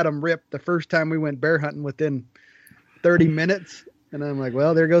 and I had them ripped the first time we went bear hunting within 30 minutes. And I'm like,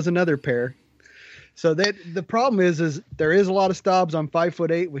 well, there goes another pair. So the problem is there is a lot of stobs on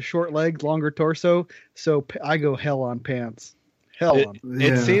 5'8" with short legs, longer torso. So I go hell on pants.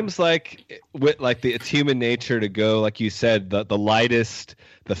 It seems like it's human nature to go, like you said, the lightest,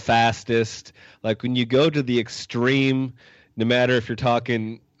 the fastest. Like when you go to the extreme, no matter if you're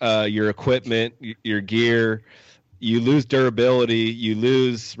talking your equipment, your gear, you lose durability, you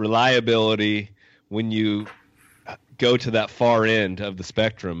lose reliability when you go to that far end of the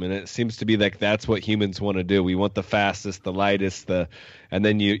spectrum. And it seems to be like that's what humans want to do. We want the fastest, the lightest, and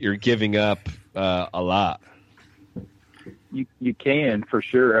then you're giving up a lot. You can, for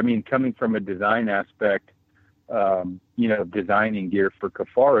sure. I mean, coming from a design aspect, designing gear for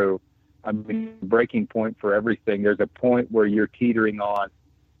Kifaru, I mean, breaking point for everything. There's a point where you're teetering on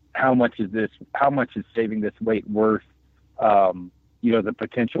how much is saving this weight worth, the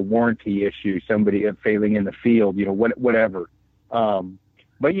potential warranty issue, somebody failing in the field, whatever.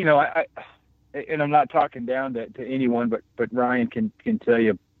 But, I and I'm not talking down to anyone, but Ryan can tell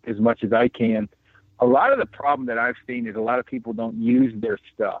you as much as I can. A lot of the problem that I've seen is a lot of people don't use their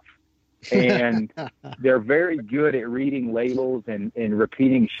stuff, and they're very good at reading labels and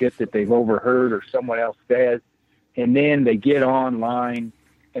repeating shit that they've overheard or someone else says. And then they get online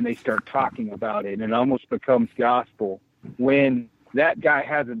and they start talking about it, and it almost becomes gospel when that guy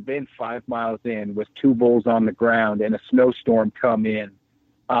hasn't been 5 miles in with 2 bulls on the ground and a snowstorm come in,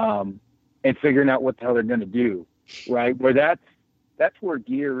 and figuring out what the hell they're going to do, right? Where that's where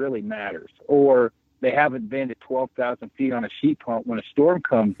gear really matters. Or they haven't been at 12,000 feet on a sheep hunt when a storm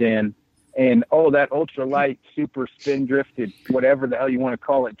comes in, and that ultralight, super spin drifted, whatever the hell you want to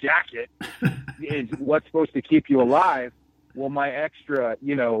call it, jacket is what's supposed to keep you alive. Well, my extra,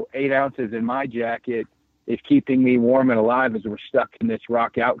 8 ounces in my jacket is keeping me warm and alive as we're stuck in this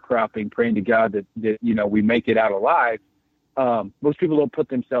rock outcropping, praying to God that we make it out alive. Most people don't put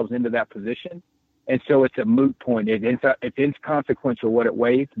themselves into that position. And so it's a moot point. It's inconsequential what it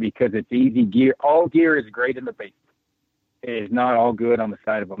weighs because it's easy gear. All gear is great in the basement. It is not all good on the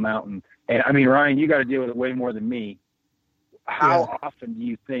side of a mountain. And I mean, Ryan, you got to deal with it way more than me. How often do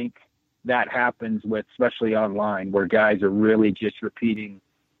you think that happens with, especially online, where guys are really just repeating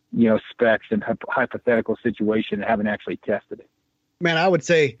specs and hypothetical situation and haven't actually tested it. Man, I would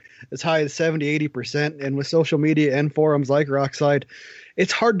say as high as 70-80%. And with social media and forums like Rockside,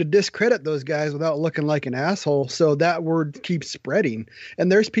 it's hard to discredit those guys without looking like an asshole. So that word keeps spreading.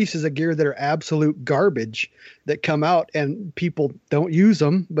 And there's pieces of gear that are absolute garbage that come out and people don't use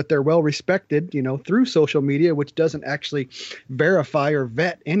them, but they're well respected, through social media, which doesn't actually verify or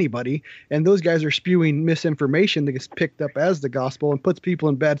vet anybody. And those guys are spewing misinformation that gets picked up as the gospel and puts people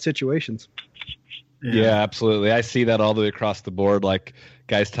in bad situations. Yeah, absolutely. I see that all the way across the board. Like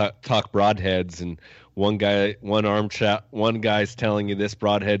guys talk broadheads, and one guy's telling you this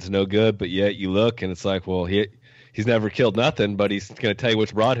broadhead's no good, but yet you look and it's like, well, he's never killed nothing, but he's going to tell you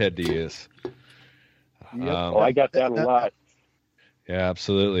which broadhead to use. Yep. I got that a lot. Yeah,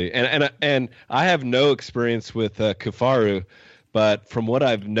 absolutely. And I have no experience with Kifaru, but from what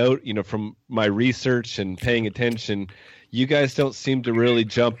I've noted, from my research and paying attention, you guys don't seem to really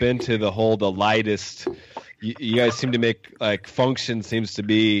jump into the lightest. You guys seem to make function seems to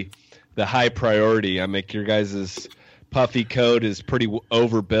be the high priority. I mean, your guys' puffy coat is pretty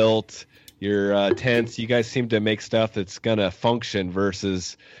overbuilt. Your tents, you guys seem to make stuff that's gonna function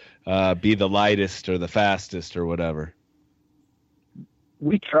versus be the lightest or the fastest or whatever.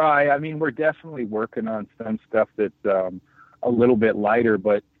 We try. I mean, we're definitely working on some stuff that's a little bit lighter,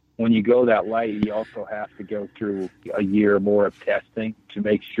 but when you go that light, you also have to go through a year more of testing to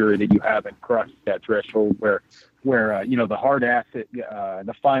make sure that you haven't crossed that threshold where the hard ass,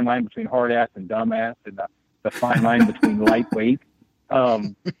 the fine line between hard ass and dumb ass, and the fine line between lightweight.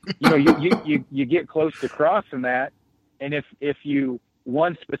 You get close to crossing that, and if you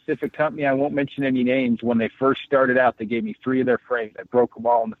one specific company, I won't mention any names, when they first started out, they gave me 3 of their frames. I broke them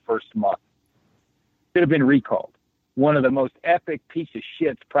all in the first month. Should have been recalled. One of the most epic piece of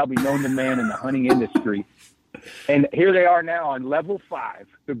shits probably known to man in the hunting industry. And here they are now on level 5,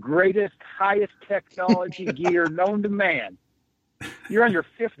 the greatest, highest technology gear known to man. You're on your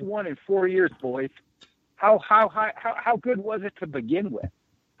 5th one in 4 years, boys. How good was it to begin with?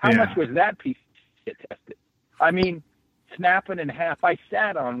 How much was that piece of shit tested? I mean, snapping in half. I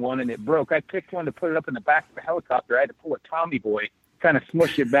sat on one and it broke. I picked one to put it up in the back of the helicopter. I had to pull a Tommy boy, kind of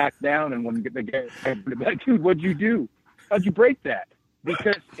smush it back down, and when the guy like, dude, what'd you do? How'd you break that?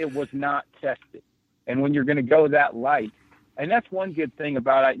 Because it was not tested. And when you're going to go that light, and that's one good thing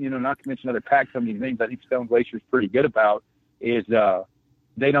about it, not to mention other pack companies' names I think Stone Glacier is pretty good about, is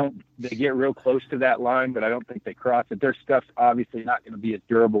they get real close to that line, but I don't think they cross it. Their stuff's obviously not going to be as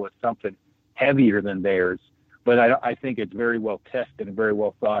durable as something heavier than theirs, but I think it's very well tested and very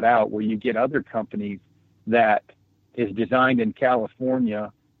well thought out, where you get other companies that is designed in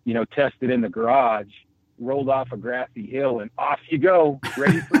California, tested in the garage, rolled off a grassy hill, and off you go,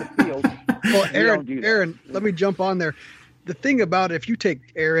 ready for the field. Well, Aaron, let me jump on there. The thing about it, if you take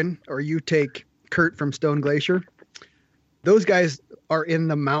Aaron or you take Kurt from Stone Glacier, those guys are in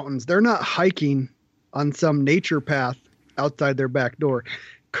the mountains. They're not hiking on some nature path outside their back door.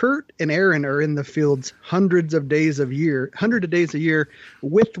 Kurt and Aaron are in the fields hundreds of days a year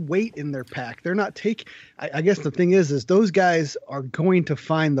with weight in their pack. They're not I guess the thing is those guys are going to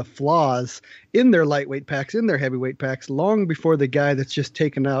find the flaws in their lightweight packs, in their heavyweight packs, long before the guy that's just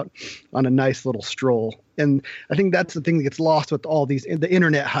taken out on a nice little stroll. And I think that's the thing that gets lost with all the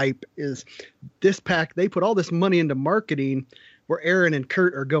internet hype is this pack. They put all this money into marketing, where Aaron and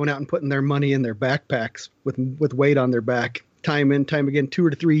Kurt are going out and putting their money in their backpacks with weight on their back. Time and time again,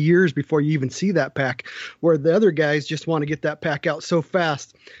 2 to 3 years before you even see that pack, where the other guys just want to get that pack out so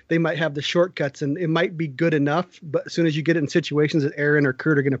fast. They might have the shortcuts and it might be good enough, but as soon as you get it in situations that Aaron or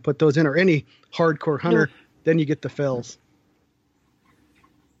Kurt are going to put those in, or any hardcore hunter, then you get the fails.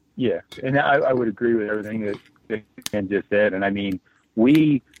 Yeah. And I would agree with everything that Ken just said. And I mean,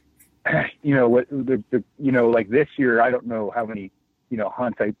 we, like this year, I don't know how many,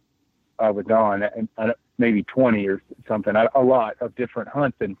 hunts I was on, and maybe 20 or something, a lot of different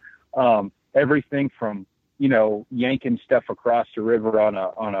hunts, and everything from yanking stuff across the river on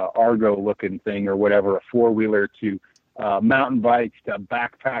a Argo looking thing or whatever, a 4-wheeler, to mountain bikes, to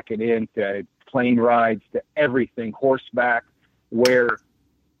backpacking in, to plane rides, to everything, horseback, where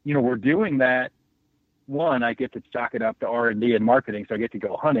we're doing that. One, I get to chalk it up to R&D and marketing, so I get to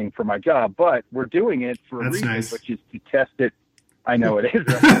go hunting for my job, but we're doing it for a reason, which is to test it. I know it is.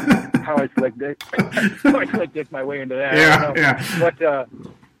 Right? How I slick dick my way into that. Yeah.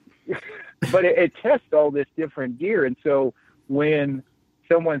 But it tests all this different gear. And so when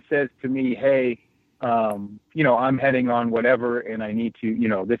someone says to me, hey, I'm heading on whatever, and I need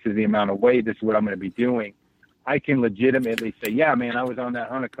to, this is the amount of weight, this is what I'm going to be doing, I can legitimately say, yeah, man, I was on that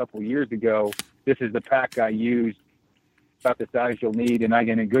hunt a couple years ago. This is the pack I used. about the size you'll need, and I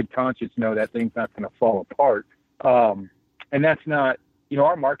can in good conscience know that thing's not going to fall apart. And that's not,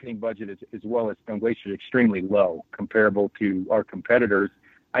 our marketing budget as well as Stone Glacier is extremely low comparable to our competitors.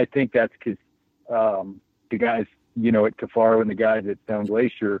 I think that's because the guys, at Kifaru and the guys at Stone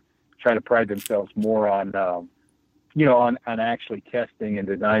Glacier try to pride themselves more on, on actually testing and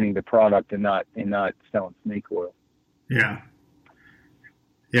designing the product and not selling snake oil. Yeah.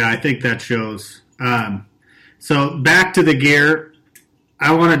 Yeah, I think that shows. So back to the gear.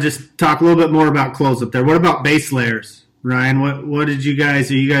 I want to just talk a little bit more about close up there. What about base layers, Ryan? What did you guys?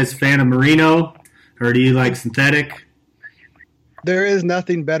 Are you guys a fan of merino, or do you like synthetic? There is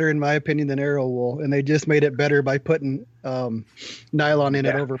nothing better, in my opinion, than arrow wool, and they just made it better by putting nylon in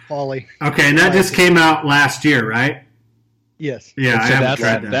it over poly. Okay, and that just came out last year, right? Yes. Yeah, I haven't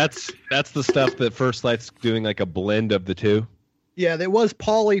tried that. That's the stuff that First Light's doing, like a blend of the two. Yeah, there was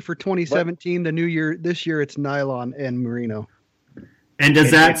poly for 2017. The new year, this year, it's nylon and merino. And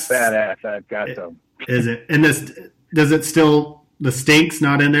It's badass. I've got them. Is it? And does it still, the stink's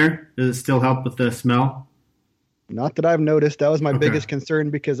not in there? Does it still help with the smell? Not that I've noticed. That was my biggest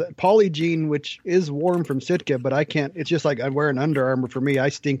concern, because Polygiene, which is warm from Sitka, but I can't. It's just like I'm wearing Under Armour. For me, I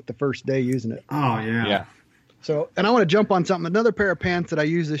stink the first day using it. Oh yeah. Yeah. So, and I want to jump on something. Another pair of pants that I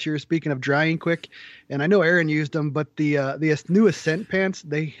used this year. Speaking of drying quick, and I know Aaron used them, but the new Ascent pants,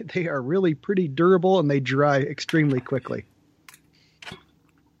 they are really pretty durable and they dry extremely quickly.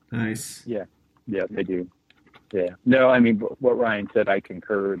 Nice. Yeah, they do. Yeah. No, I mean, what Ryan said, I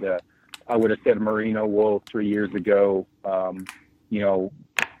concur. I would have said merino wool 3 years ago.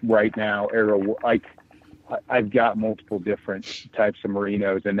 Right now, arrow wool. I've got multiple different types of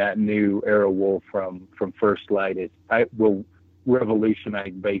merinos, and that new arrow wool from First Light will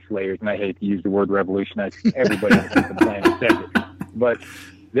revolutionize base layers. And I hate to use the word revolutionize. Everybody on the planet says it, but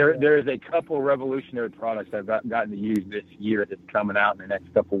there is a couple revolutionary products I've gotten to use this year that's coming out in the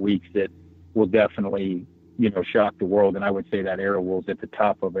next couple of weeks that will definitely shock the world. And I would say that arrow wool's at the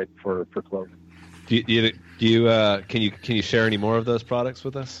top of it for clothing. Do you can you share any more of those products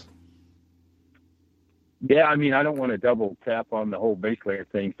with us? Yeah, I mean, I don't want to double tap on the whole base layer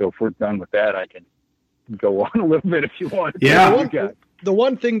thing. So if we're done with that, I can go on a little bit if you want. Yeah. The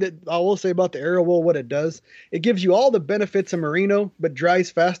one thing that I will say about the arrow wool, what it does, it gives you all the benefits of merino, but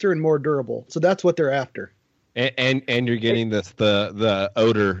dries faster and more durable. So that's what they're after. And you're getting the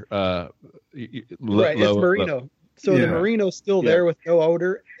odor. Right, it's merino. So the merino's still there with no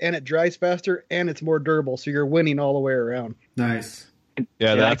odor, and it dries faster, and it's more durable. So you're winning all the way around. Nice.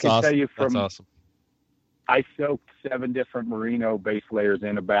 Yeah, that's awesome. Tell you That's awesome. I soaked 7 different merino base layers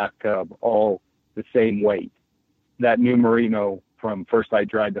in a bathtub, all the same weight. That new merino from First Light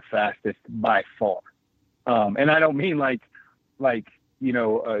dried the fastest by far. And I don't mean like a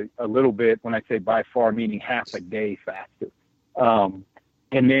little bit when I say by far, meaning half a day faster. And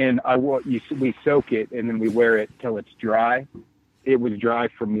then we soak it and then we wear it till it's dry. It was dry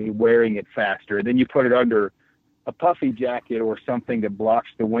for me wearing it faster. And then you put it under a puffy jacket or something that blocks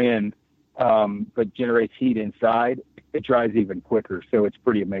the wind, but generates heat inside. It dries even quicker. So it's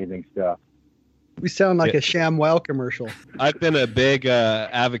pretty amazing stuff. We sound like a ShamWow commercial. I've been a big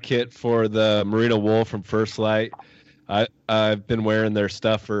advocate for the merino wool from First Light. I've been wearing their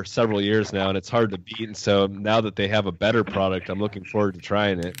stuff for several years now, and it's hard to beat. And so now that they have a better product, I'm looking forward to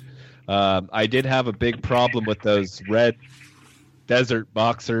trying it. I did have a big problem with those red desert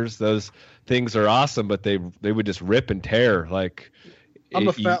boxers. Those things are awesome, but they would just rip and tear. I'm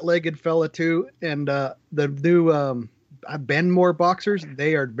a fat-legged fella too, and the new Benmore boxers,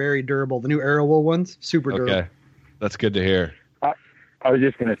 they are very durable. The new arrow wool ones, super durable. Okay, that's good to hear. I was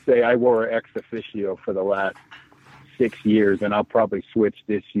just going to say I wore Ex Officio for the last 6 years, and I'll probably switch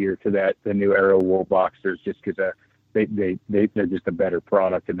this year to the new arrow wool boxers just because they're just a better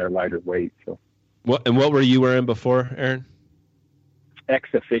product and they're lighter weight. So. What were you wearing before, Aaron? Ex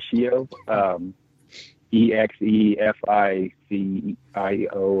Officio, EXEFICIO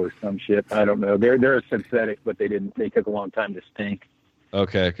or some shit. I don't know. They're a synthetic, but they took a long time to stink.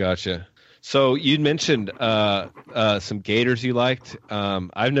 Okay, gotcha. So you mentioned some gaiters you liked.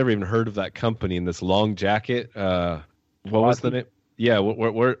 I've never even heard of that company in this long jacket. What was the name? Yeah,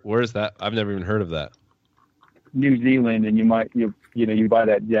 where is that? I've never even heard of that. New Zealand, and you buy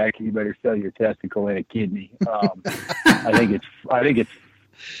that jacket, you better sell your testicle and a kidney. I think it's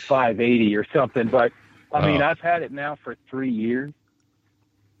 $580 or something. But I mean, I've had it now for 3 years.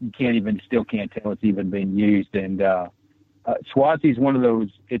 You still can't tell it's even been used. And Swazi's one of those.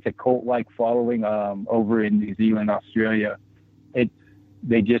 It's a cult-like following over in New Zealand, Australia.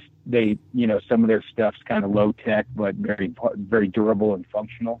 Some of their stuff's kind of low tech, but very, very durable and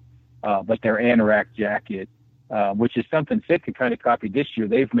functional. But their anorak jacket which is something Sitka kind of copied this year.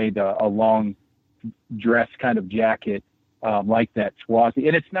 They've made a long dress kind of jacket like that Swazi.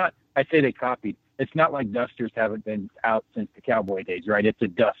 And it's not, I say they copied, it's not like dusters haven't been out since the cowboy days, right? It's a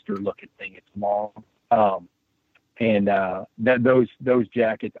duster looking thing. It's long. Those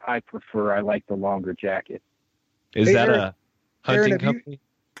jackets I prefer. I like the longer jacket. Is Hey, that Aaron- a hunting Aaron, have company?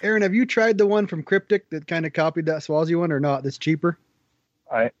 Aaron, have you tried the one from Cryptic that kind of copied that Swazi one or not? That's cheaper.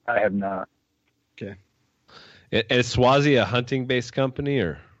 I have not. Is Swazi a hunting-based company,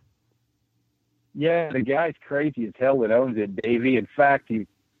 or? Yeah, the guy's crazy as hell that owns it, Davey. In fact, he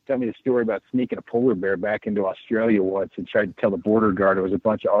told me the story about sneaking a polar bear back into Australia once and tried to tell the border guard it was a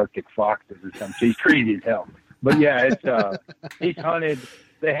bunch of Arctic foxes or something. He's crazy as hell. But yeah, it's he's hunted.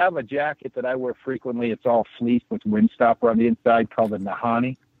 They have a jacket that I wear frequently. It's all fleece with windstopper on the inside called the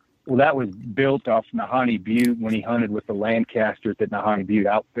Nahani. Well, that was built off Nahani Butte when he hunted with the Lancasters at Nahani Butte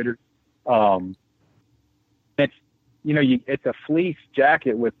Outfitters. It's, it's a fleece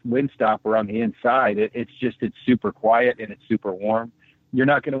jacket with windstopper on the inside. It's super quiet and it's super warm. You're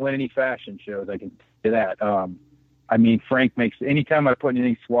not going to win any fashion shows, I can tell you that. Frank makes, anytime I put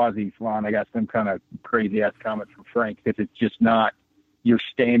any Swazis on, I got some kind of crazy ass comment from Frank because it's just not your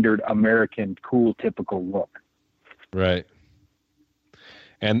standard American cool, typical look. Right.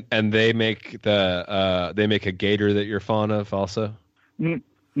 And they make they make a gator that you're fond of also?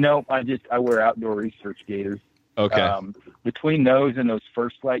 No, I wear outdoor research gators. Okay. Between those and those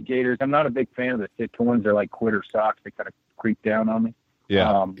First Light gators, I'm not a big fan of the Sitka ones. They're like quitter socks. They kind of creep down on me.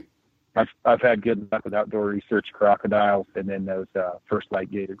 Yeah. I've had good luck with outdoor research crocodiles and then those First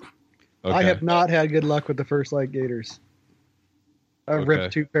Light gators. Okay. I have not had good luck with the First Light gators. I've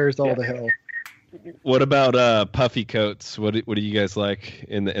ripped 2 pairs all to hell. What about puffy coats? What do you guys like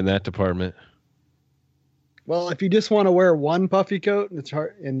in that department? Well, if you just want to wear one puffy coat, it's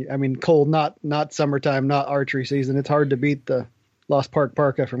hard. And cold, not summertime, not archery season. It's hard to beat the Lost Park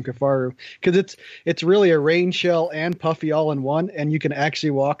Parka from Kifaru because it's really a rain shell and puffy all in one, and you can actually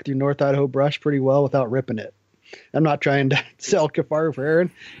walk through North Idaho brush pretty well without ripping it. I'm not trying to sell Kifaru for Aaron,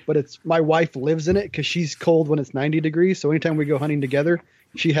 but it's my wife lives in it because she's cold when it's 90 degrees. So anytime we go hunting together,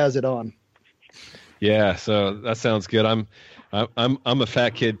 she has it on. Yeah, so that sounds good. I'm a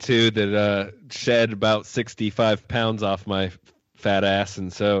fat kid too that shed about 65 pounds off my fat ass,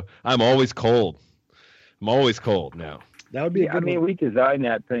 and so I'm always cold. I'm always cold now. That would be a good one. We designed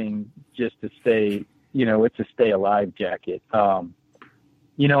that thing just to stay, it's a stay alive jacket. And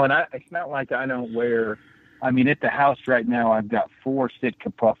it's not like I don't wear, at the house right now, I've got 4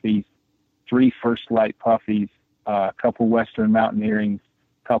 Sitka puffies, 3 First Light puffies, a couple Western Mountaineerings,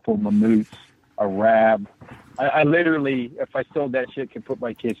 a couple Mammoths, a Rab. I literally, if I sold that shit, could put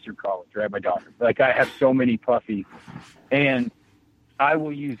my kids through college, right? My daughter. Like, I have so many puffies. And I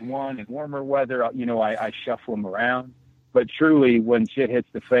will use one in warmer weather. I shuffle them around. But truly, when shit hits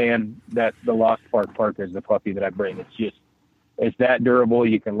the fan, the Lost Park Parka is the puffy that I bring. It's that durable.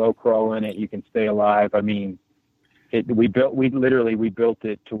 You can low crawl in it. You can stay alive. We built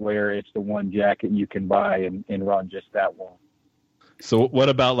it to where it's the one jacket you can buy and run just that long. So what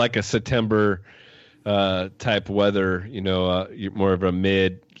about like a September type weather? You're more of a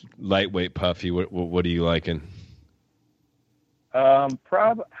mid lightweight puffy. What are you liking?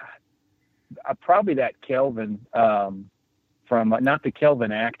 Probably that Kelvin from not the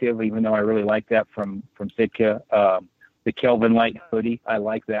Kelvin Active, even though I really like that from Sitka. The Kelvin Light hoodie, I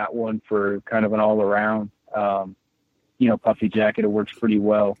like that one for kind of an all around puffy jacket. It works pretty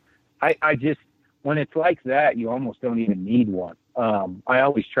well. I just, when it's like that, you almost don't even need one. I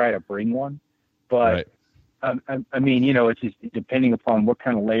always try to bring one, but Right. It's just depending upon what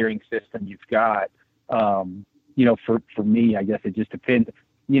kind of layering system you've got. For me, I guess it just depends.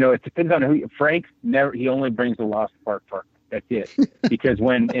 It depends on who. Frank he only brings the Lost Park Park. That's it. Because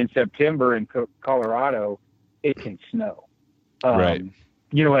when in September in Colorado, it can snow. Right.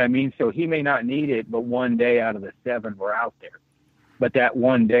 You know what I mean? So he may not need it, but one day out of the 7 we're out there. But that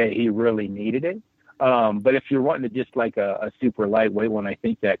one day he really needed it. But if you're wanting to just like a super lightweight one, I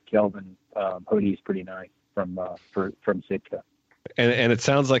think that Kelvin hoodie is pretty nice from Sitka. And it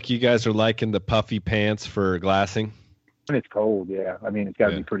sounds like you guys are liking the puffy pants for glassing. When it's cold, yeah. It's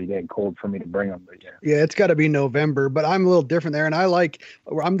got to be pretty dang cold for me to bring them, but yeah. Yeah, it's got to be November, but I'm a little different there, and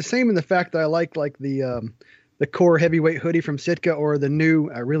I'm the same in the fact that I like the core heavyweight hoodie from Sitka or the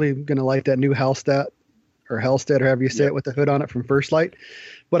new. I really gonna like that new Hallstatt or however you say it with the hood on it from First Light.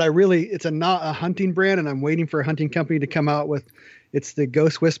 But it's not a hunting brand, and I'm waiting for a hunting company to come out with. It's the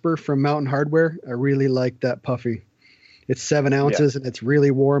Ghost Whisper from Mountain Hardware. I really like that puffy. It's 7 ounces and it's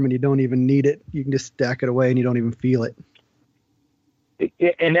really warm, and you don't even need it. You can just stack it away and you don't even feel it.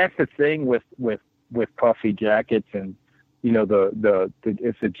 And that's the thing with with puffy jackets and, you know, the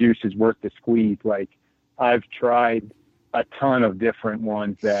if the juice is worth the squeeze. Like, I've tried a ton of different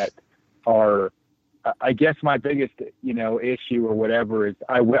ones that are, I guess my biggest, you know, issue or whatever is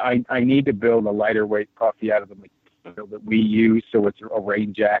I need to build a lighter weight puffy out of the material that we use. So it's a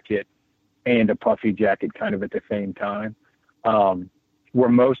rain jacket and a puffy jacket kind of at the same time. Where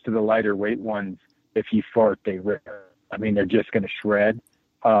most of the lighter weight ones, if you fart, they rip. I mean, they're just going to shred.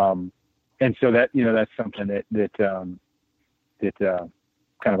 And so that, you know, that's something that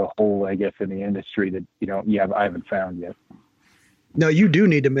kind of a hole, I guess, in the industry that, you know, I haven't found yet. No, you do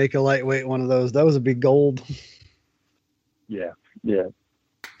need to make a lightweight one of those. Those would be gold. Yeah.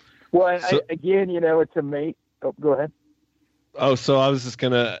 Well, again, you know, it's a mate. Oh, go ahead. Oh, so I was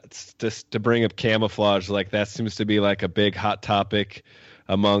just to bring up camouflage. Like, that seems to be like a big hot topic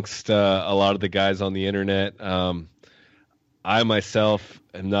amongst a lot of the guys on the internet. I myself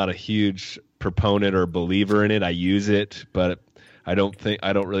am not a huge proponent or believer in it. I use it, but I don't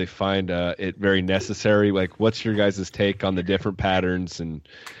really find it very necessary. Like, what's your guys' take on the different patterns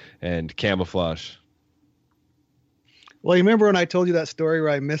and camouflage? Well, you remember when I told you that story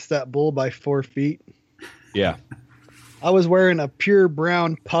where I missed that bull by 4 feet? Yeah. I was wearing a pure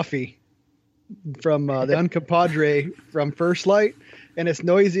brown puffy from the Uncompadre from First Light, and it's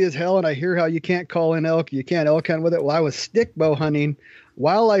noisy as hell, and I hear how you can't call in elk. You can't elk hunt with it. Well, I was stick bow hunting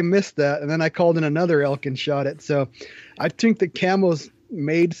while I missed that, and then I called in another elk and shot it. So I think the camo's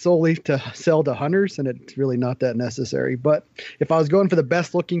made solely to sell to hunters, and it's really not that necessary. But if I was going for the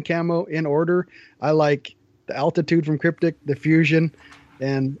best looking camo in order, I like the Altitude from Cryptic, the Fusion,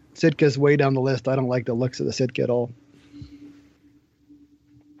 and Sitka's way down the list. I don't like the looks of the Sitka at all.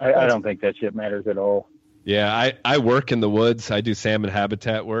 I don't think that shit matters at all. Yeah, I work in the woods. I do salmon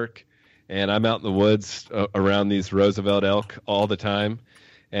habitat work, and I'm out in the woods around these Roosevelt elk all the time.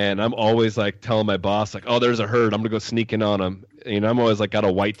 And I'm always like telling my boss, like, oh, there's a herd. I'm going to go sneaking on them. And I'm always like got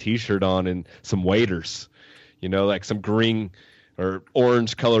a white T-shirt on and some waders, you know, like some green or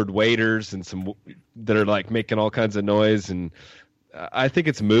orange colored waders and some that are like making all kinds of noise. And I think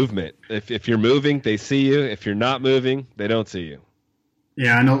it's movement. If you're moving, they see you. If you're not moving, they don't see you.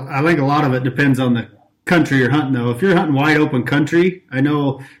 Yeah, I know. I think a lot of it depends on the country you're hunting, though. If you're hunting wide open country, I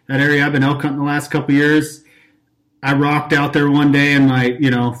know that area. I've been elk hunting the last couple of years. I rocked out there one day in my, you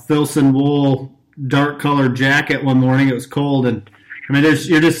know, Filson wool dark colored jacket one morning. It was cold, and I mean,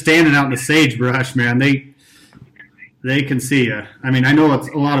 you're just standing out in the sagebrush, man. They can see you. I mean, I know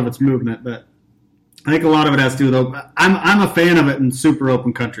a lot of it's movement, but I think a lot of it has to do, though. I'm a fan of it in super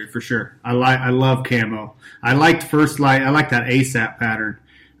open country for sure. I love camo. I liked First Light. I like that ASAP pattern.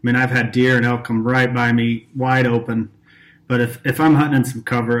 I mean, I've had deer and elk come right by me wide open. But if I'm hunting in some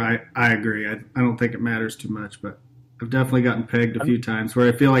cover, I agree. I don't think it matters too much. But I've definitely gotten pegged a few times where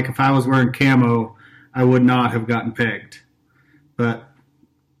I feel like if I was wearing camo, I would not have gotten pegged. But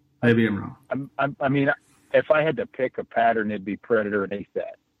maybe I'm wrong. I mean, if I had to pick a pattern, it'd be Predator and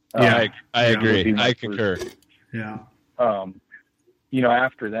ASAP. Yeah, I agree. I concur. Yeah. You know,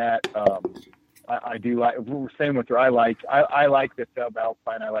 after that, I do like. Same with her. I like the Sub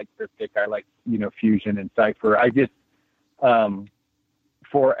Alpine. I like Cryptic. I like, you know, Fusion and Cypher. I just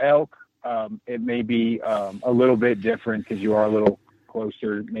for elk, it may be a little bit different because you are a little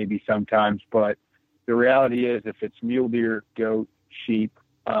closer, maybe sometimes. But the reality is, if it's mule deer, goat, sheep,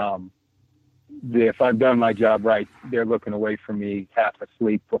 if I've done my job right, they're looking away from me half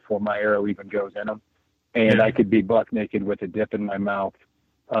asleep before my arrow even goes in them. And yeah. I could be buck naked with a dip in my mouth.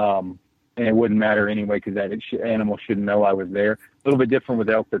 And it wouldn't matter anyway because that animal shouldn't know I was there. A little bit different with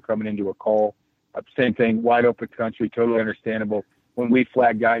elk. They're coming into a call. Same thing, wide open country, totally understandable. When we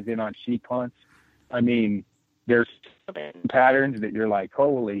flag guys in on sheep hunts, I mean, there's patterns that you're like,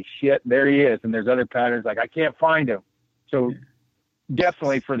 holy shit, there he is. And there's other patterns like, I can't find him. So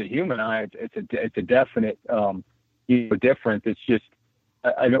definitely for the human eye, it's a definite difference. It's just,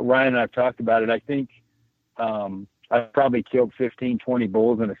 I know Ryan and I've talked about it. I think I've probably killed 15, 20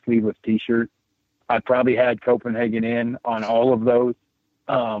 bulls in a sleeveless T-shirt. I probably had Copenhagen in on all of those.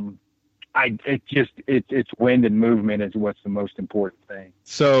 It's wind and movement is what's the most important thing.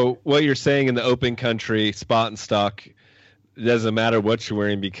 So what you're saying in the open country, spot and stock, it doesn't matter what you're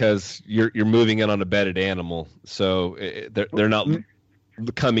wearing because you're moving in on a bedded animal. So they're not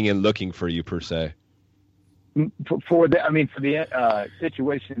coming in looking for you per se. For the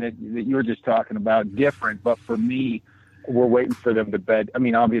situation that you were just talking about, different. But for me, we're waiting for them to bed. I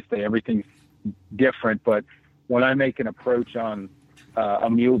mean, obviously everything's different, but when I make an approach on a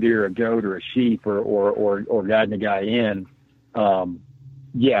mule deer, a goat, or a sheep, or guiding a guy in,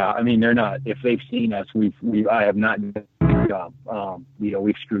 yeah, I mean, they're not. If they've seen us, I have not done a good job.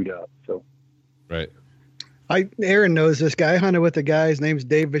 We've screwed up. So, Right. Aaron knows this guy. I hunted with a guy. His name's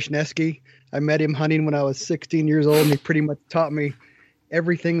Dave Vishneski. I met him hunting when I was 16 years old, and he pretty much taught me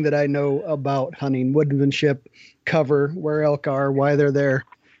everything that I know about hunting, woodsmanship, cover, where elk are, why they're there.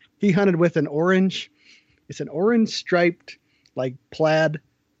 He hunted with an orange. It's an orange striped, like plaid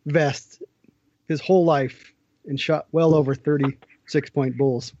vest his whole life, and shot well over 36-point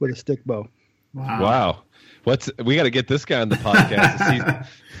bulls with a stick bow. Wow. We got to get this guy on the podcast.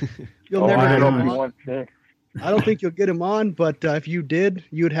 You'll never I get don't him know. on. I don't think you'll get him on, but if you did,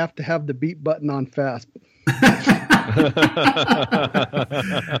 you'd have to have the beat button on fast.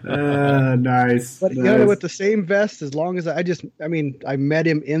 Nice. But you know, with the same vest, as long as I met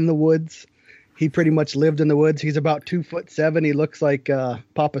him in the woods. He pretty much lived in the woods. He's about 2'7". He looks like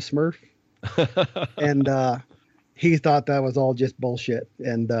Papa Smurf, and he thought that was all just bullshit.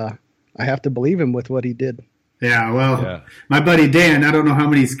 And I have to believe him with what he did. Yeah, well, my buddy Dan, I don't know how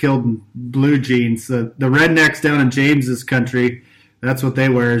many he's killed in blue jeans. The rednecks down in James's country, that's what they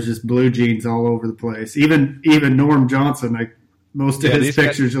wear, is just blue jeans all over the place. Even Norm Johnson, most of his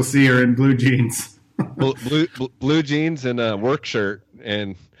pictures you'll see are in blue jeans. blue jeans and a work shirt,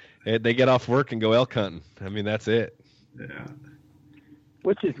 and they get off work and go elk hunting. I mean, that's it. Yeah.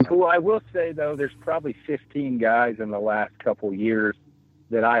 Which is cool. I will say, though, there's probably 15 guys in the last couple years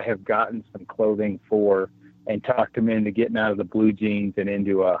that I have gotten some clothing for and talked them into getting out of the blue jeans and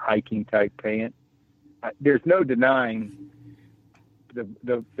into a hiking type pant. There's no denying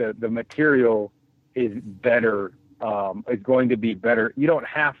the material is better, is going to be better. You don't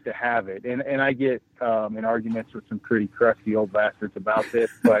have to have it. And I get in arguments with some pretty crusty old bastards about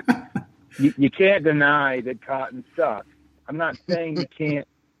this, but you can't deny that cotton sucks. I'm not saying you can't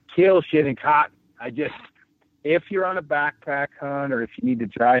kill shit in cotton. If you're on a backpack hunt or if you need to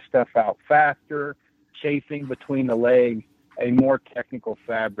dry stuff out faster, chafing between the legs, a more technical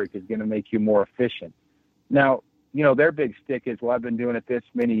fabric is going to make you more efficient. Now, their big stick is, well, I've been doing it this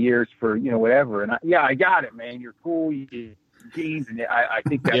many years for, whatever. And I got it, man. You're cool. You get jeans. And I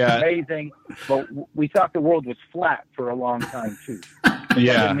think that's amazing. But we thought the world was flat for a long time, too.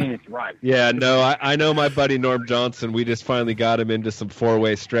 Yeah. I mean, it's right. Yeah, no, I know my buddy Norm Johnson. We just finally got him into some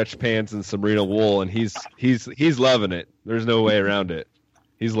 4-way stretch pants and some merino wool, and he's loving it. There's no way around it.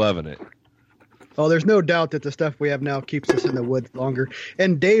 He's loving it. Oh, there's no doubt that the stuff we have now keeps us in the woods longer.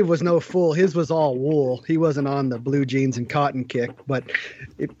 And Dave was no fool. His was all wool. He wasn't on the blue jeans and cotton kick. But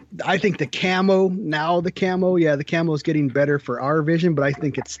I think the camo is getting better for our vision, but I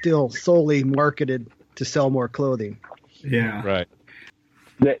think it's still solely marketed to sell more clothing. Yeah. Right.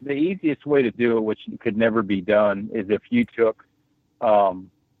 The easiest way to do it, which could never be done, is if you took,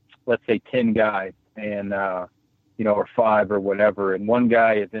 let's say 10 guys and, or 5 or whatever, and one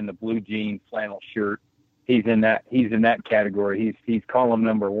guy is in the blue jean flannel shirt. He's in that category. He's column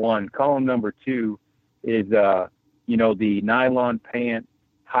number 1. Column number 2 is, the nylon pant,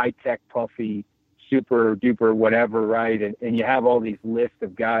 high tech puffy, super duper whatever, right? And you have all these lists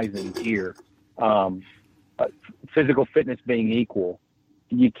of guys in gear, physical fitness being equal.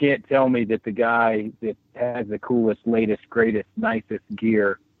 You can't tell me that the guy that has the coolest, latest, greatest, nicest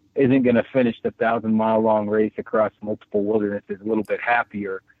gear isn't going to finish the 1,000-mile-long race across multiple wildernesses a little bit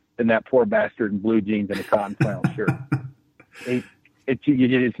happier than that poor bastard in blue jeans and a cotton flannel shirt.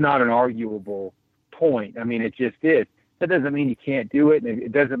 It's not an arguable point. I mean, it just is. That doesn't mean you can't do it, and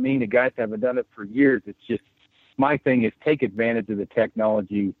it doesn't mean the guys haven't done it for years. It's just, my thing is, take advantage of the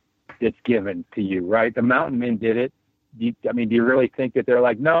technology that's given to you, right? The mountain men did it. Do you really think that they're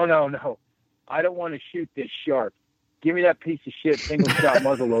like, no, I don't want to shoot this sharp. Give me that piece of shit single shot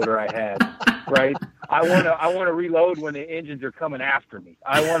muzzleloader I had, right? I want to reload when the engines are coming after me.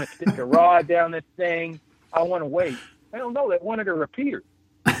 I want to stick a rod down this thing. I want to wait. I don't know. They wanted a repeater.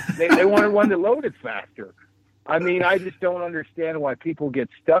 They wanted one that loaded faster. I mean, I just don't understand why people get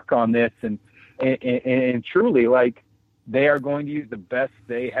stuck on this, and truly, like, they are going to use the best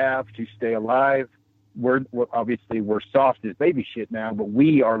they have to stay alive. We're obviously soft as baby shit now, but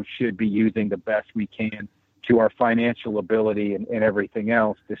we should be using the best we can to our financial ability and everything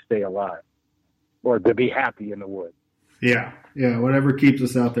else to stay alive or to be happy in the woods. Yeah, whatever keeps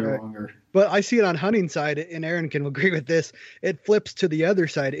us out there longer. But I see it on hunting side, and Aaron can agree with this. It flips to the other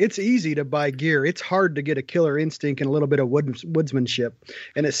side. It's easy to buy gear. It's hard to get a killer instinct and a little bit of woodsmanship.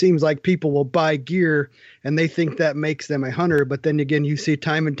 And it seems like people will buy gear and they think that makes them a hunter. But then again, you see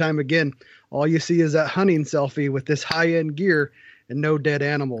time and time again, all you see is that hunting selfie with this high-end gear and no dead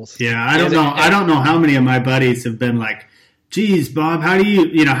animals. Yeah, I don't know how many of my buddies have been like, geez, Bob, how do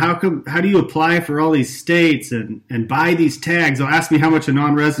you apply for all these states and buy these tags? They'll ask me how much a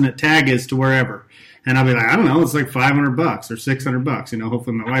non-resident tag is to wherever. And I'll be like, I don't know, it's like $500 or $600. You know,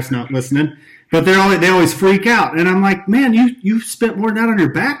 hopefully my wife's not listening. But they always freak out. And I'm like, man, you spent more than that on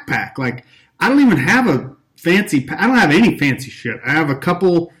your backpack. Like, I don't even have a fancy, I don't have any fancy shit. I have a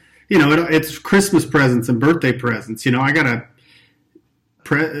couple, you know, it's Christmas presents and birthday presents. You know, I got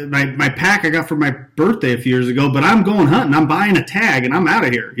my pack I got for my birthday a few years ago, but I'm going hunting. I'm buying a tag and I'm out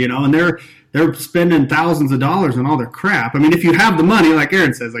of here, you know, and they're spending thousands of dollars on all their crap. I mean, if you have the money, like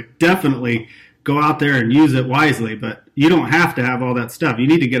Aaron says, like definitely go out there and use it wisely, but you don't have to have all that stuff. You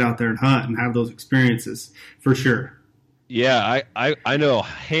need to get out there and hunt and have those experiences for sure. Yeah, I know a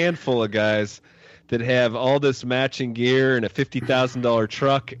handful of guys that have all this matching gear and a $50,000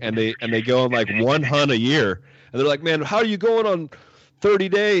 truck, and they go on like one hunt a year, and they're like, man, how are you going on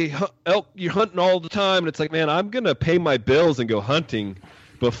 30-day elk? You're hunting all the time, and it's like, man, I'm gonna pay my bills and go hunting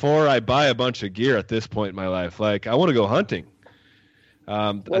before I buy a bunch of gear at this point in my life. Like, I want to go hunting.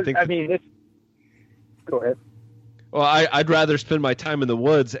 Go ahead. Well, I'd rather spend my time in the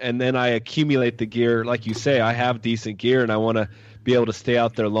woods, and then I accumulate the gear. Like you say, I have decent gear, and I want to be able to stay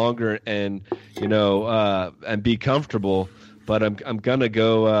out there longer and, you know, and be comfortable. But I'm gonna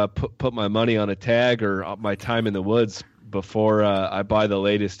go put my money on a tag or my time in the woods before I buy the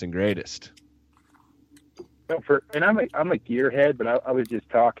latest and greatest. And I'm a gearhead, but I was just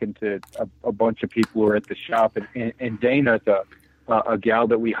talking to a bunch of people who are at the shop, and Dana's a gal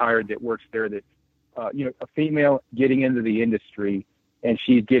that we hired that works there that, you know, a female getting into the industry, and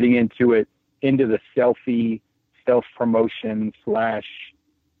she's getting into the self-promotion / I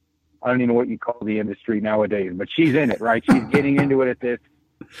don't even know what you call the industry nowadays, but she's in it, right? She's getting into it at this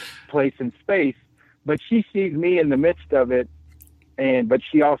place in space, but she sees me in the midst of it, but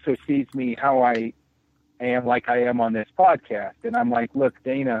she also sees me how I am, like I am on this podcast. And I'm like, look,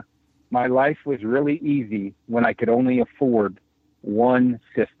 Dana, my life was really easy when I could only afford one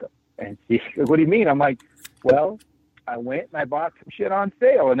system. And she, what do you mean? I'm like, well, I went and I bought some shit on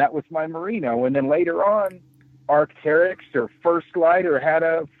sale, and that was my Merino. And then later on, Arc'teryx or First Light or had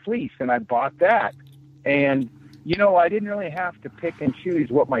a fleece, and I bought that. And, you know, I didn't really have to pick and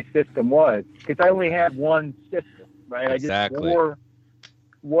choose what my system was, because I only had one system, right? Exactly. I just wore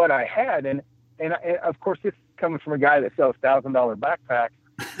what I had. And of course, this is coming from a guy that sells $1,000 backpacks,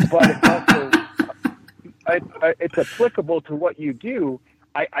 but it's also it's applicable to what you do.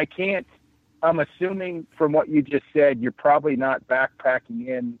 I can't. I'm assuming from what you just said, you're probably not backpacking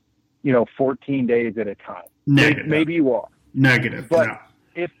in, you know, 14 days at a time. Negative. Maybe you are. Negative. But no.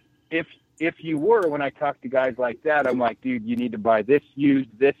 if you were, when I talk to guys like that, I'm like, dude, you need to buy this used,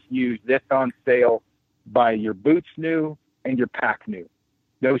 this on sale. Buy your boots new and your pack new.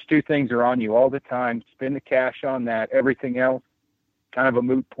 Those two things are on you all the time. Spend the cash on that. Everything else, kind of a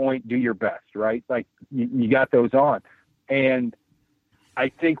moot point. Do your best, right? Like you got those on. And I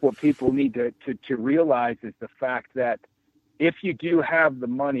think what people need to realize is the fact that if you do have the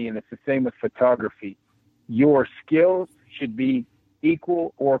money, and it's the same with photography, your skills should be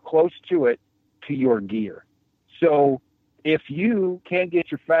equal or close to it to your gear. So if you can't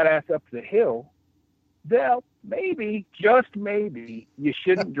get your fat ass up the hill, well, maybe, just maybe, you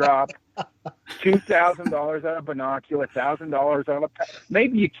shouldn't drop $2,000 on a binocular, $1,000 on a pack.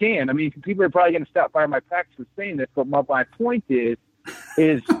 Maybe you can. I mean, people are probably going to stop by my packs for saying this, but my point is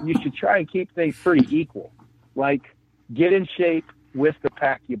you should try and keep things pretty equal. Like, get in shape with the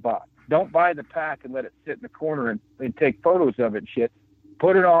pack you bought. Don't buy the pack and let it sit in the corner and take photos of it and shit.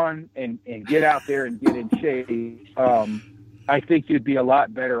 Put it on and get out there and get in shape. I think you'd be a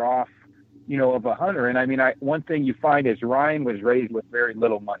lot better off, you know, of a hunter. And I mean, one thing you find is Ryan was raised with very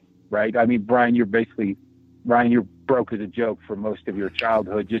little money, right? I mean, Brian, you're broke as a joke for most of your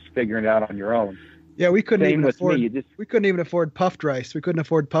childhood, just figuring it out on your own. Yeah, we couldn't Same even with afford. me. We couldn't even afford puffed rice. We couldn't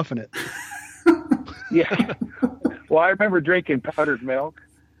afford puffing it. Yeah. Well, I remember drinking powdered milk.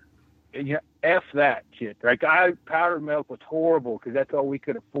 And yeah, F that shit. Right? Powdered milk was horrible because that's all we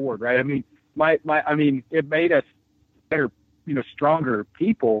could afford, right? I mean, it made us better, you know, stronger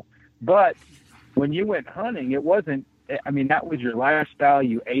people. But when you went hunting, it wasn't. I mean, that was your lifestyle.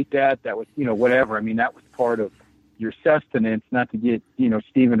 You ate that. That was, you know, whatever. I mean, that was part of your sustenance. Not to get, you know,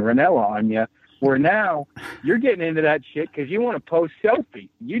 Steven Ranella on you. Where now you're getting into that shit because you want to post selfies.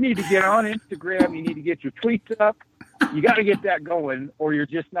 You need to get on Instagram. You need to get your tweets up. You got to get that going, or you're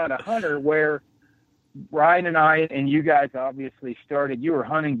just not a hunter. Where Ryan and I and you guys obviously started. You were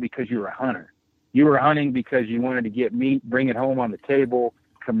hunting because you were a hunter. You were hunting because you wanted to get meat, bring it home on the table,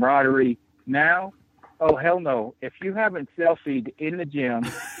 camaraderie. Now, oh hell no! If you haven't selfied in the gym,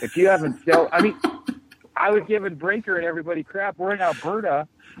 if you haven't I was giving Brinker and everybody crap. We're in Alberta,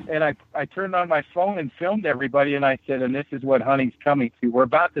 and I turned on my phone and filmed everybody, and I said, and this is what hunting's coming to. We're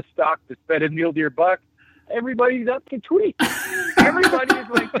about to stalk the bedded mule deer buck. Everybody's up to tweet. Everybody is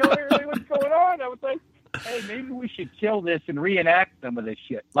like, telling everybody what's going on. I was like, hey, maybe we should kill this and reenact some of this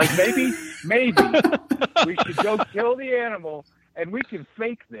shit. Like maybe we should go kill the animal and we can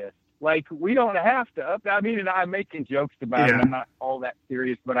fake this. Like we don't have to I mean, and I'm making jokes about it. I'm not all that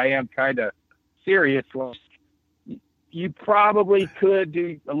serious, but I am kind of serious. Well, you probably could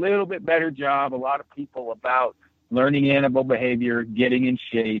do a little bit better job. A lot of people about learning animal behavior, getting in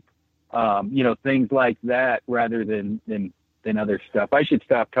shape, things like that, rather than other stuff. I should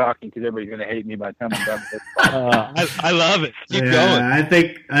stop talking because everybody's going to hate me by the time I'm done with this. I love it. Keep going. I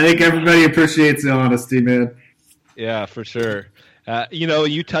think everybody appreciates the honesty, man. Yeah, for sure.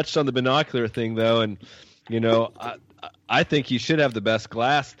 You touched on the binocular thing though, and I think you should have the best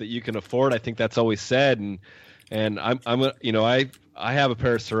glass that you can afford. I think that's always said, and I have a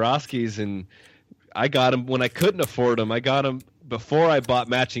pair of Swarovskis, and I got them when I couldn't afford them. I got them before I bought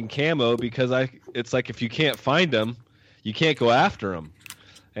matching camo because it's like if you can't find them, you can't go after them.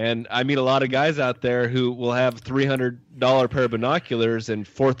 And I meet a lot of guys out there who will have $300 pair of binoculars and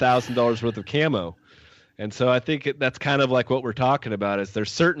 $4,000 worth of camo. And so I think that's kind of like what we're talking about is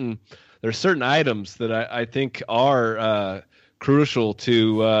there's certain items that I think are crucial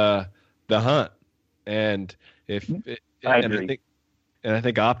to the hunt. And I think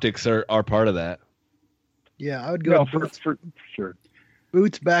optics are part of that. Yeah, I would go for sure.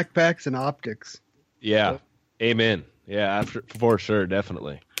 Boots, backpacks, and optics. Yeah. Amen. Yeah, for sure,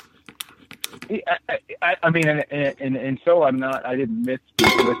 definitely. I mean, and so I didn't miss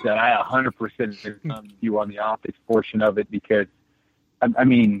with that. I 100% agree with you on the optics portion of it because, I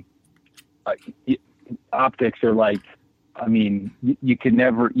mean, optics are like, I mean, you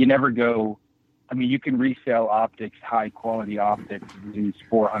never go. I mean, you can resell optics, high quality optics, use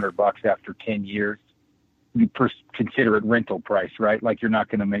 $400 after 10 years. You consider it rental price, right? Like you're not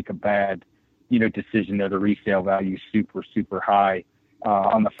going to make a bad decision there. The resale value is super, super high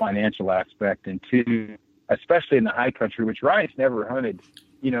on the financial aspect. And two, especially in the high country, which Ryan's never hunted,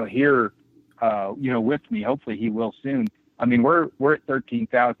 here, with me. Hopefully he will soon. I mean, we're at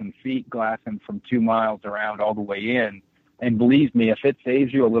 13,000 feet glassing from 2 miles around all the way in. And believe me, if it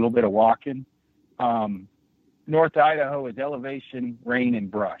saves you a little bit of walking, North Idaho is elevation, rain,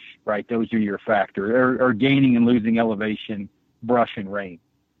 and brush, right? Those are your factor, or gaining and losing elevation, brush, and rain.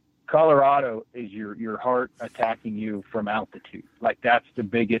 Colorado is your heart attacking you from altitude. Like that's the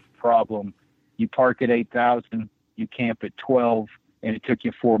biggest problem. You park at 8,000, you camp at 12, and it took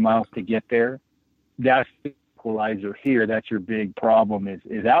you 4 miles to get there. That's the equalizer here. That's your big problem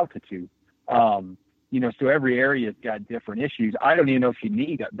is altitude. So every area's got different issues. I don't even know if you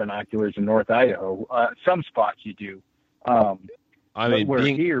need binoculars in North Idaho. Some spots you do.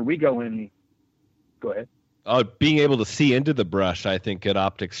 Here we go in. Go ahead. Being able to see into the brush, I think, at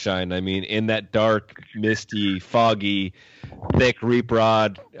optics shine. I mean, in that dark, misty, foggy, thick reap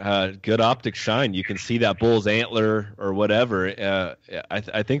rod, good optics shine. You can see that bull's antler or whatever.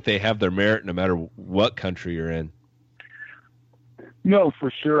 I think they have their merit no matter what country you're in. No,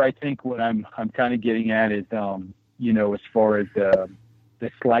 for sure. I think what I'm kind of getting at is, as far as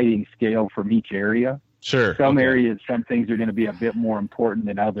the sliding scale from each area. Sure. Some areas, some things are going to be a bit more important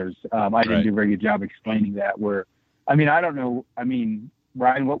than others. I didn't do a very good job explaining that. I don't know. I mean,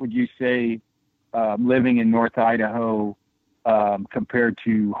 Ryan, what would you say living in North Idaho compared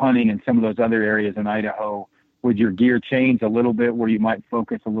to hunting in some of those other areas in Idaho? Would your gear change a little bit where you might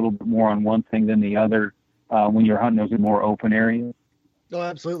focus a little bit more on one thing than the other when you're hunting those more open areas? Oh,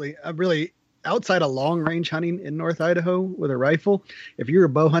 absolutely. I'm really outside of long range hunting in North Idaho with a rifle. If you're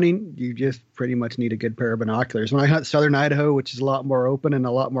bow hunting, you just pretty much need a good pair of binoculars. When I hunt southern Idaho, which is a lot more open and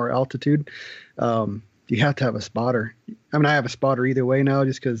a lot more altitude, you have to have a spotter. I mean, I have a spotter either way now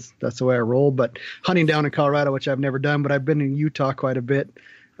just because that's the way I roll. But hunting down in Colorado, which I've never done, but I've been in Utah quite a bit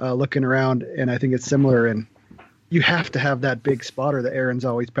looking around, and I think it's similar. And you have to have that big spotter that Aaron's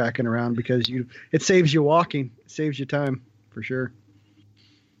always packing around because it saves you walking. It saves you time for sure.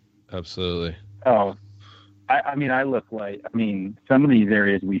 Absolutely. Oh, I look like, some of these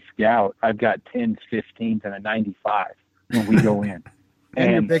areas we scout, I've got 10s, 15s, and a 95 when we go in.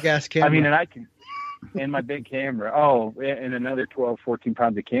 and your big ass camera. And my big camera. Oh, and another 12, 14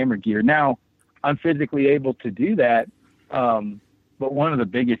 pounds of camera gear. Now, I'm physically able to do that. But one of the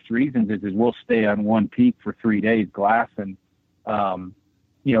biggest reasons is we'll stay on one peak for 3 days glassing, for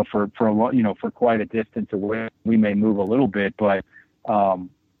quite a distance away. We may move a little bit, but,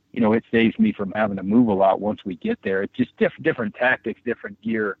 it saves me from having to move a lot once we get there. It's just different tactics, different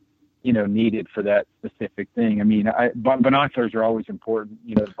gear. needed for that specific thing. I mean, binoculars are always important,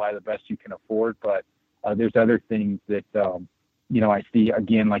 to buy the best you can afford, but there's other things that, I see,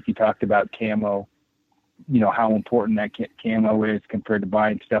 again, like you talked about camo, how important that camo is compared to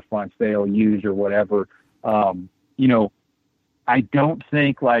buying stuff on sale, used or whatever. I don't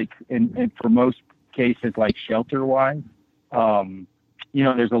think and for most cases, like shelter wise,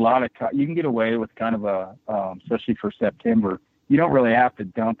 there's a lot of, you can get away with kind of especially for September, you don't really have to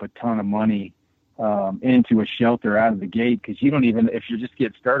dump a ton of money into a shelter out of the gate, because you don't even, if you just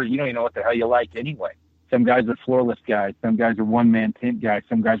get started, you don't even know what the hell you like anyway. Some guys are floorless guys, some guys are one-man tent guys,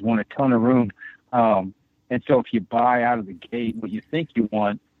 some guys want a ton of room. And so if you buy out of the gate what you think you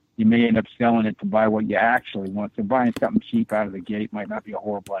want, you may end up selling it to buy what you actually want. So buying something cheap out of the gate might not be a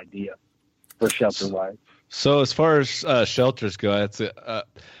horrible idea for shelter-wise. So as far as shelters go,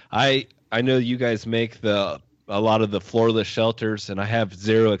 I know you guys make a lot of the floorless shelters, and I have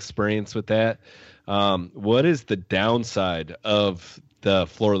zero experience with that. What is the downside of the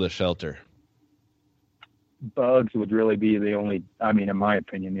floorless shelter? Bugs would really be the only, in my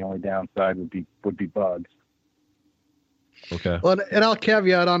opinion, the only downside would be bugs. Okay. Well, and I'll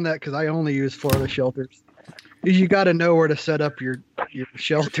caveat on that, because I only use floorless shelters. You got to know where to set up your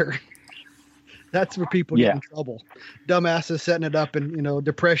shelter. That's where people get in trouble. Dumbasses setting it up in,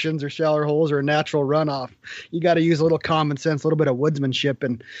 depressions or shallow holes or a natural runoff. You got to use a little common sense, a little bit of woodsmanship,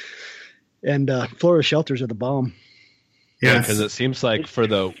 and floorless shelters are the bomb. Yeah, because it seems like for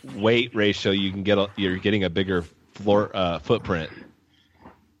the weight ratio, you're getting a bigger floor footprint.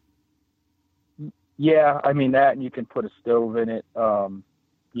 Yeah, that, and you can put a stove in it,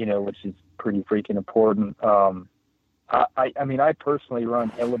 which is pretty freaking important. I personally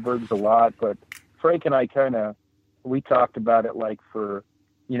run Hillebergs a lot, but Frank and I we talked about it for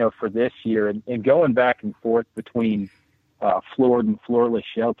this year, and going back and forth between floored and floorless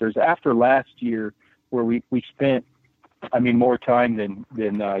shelters. After last year, where we spent, more time than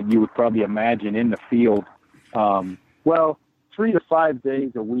you would probably imagine in the field. 3 to 5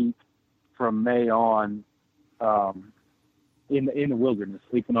 days a week from May on, in the wilderness,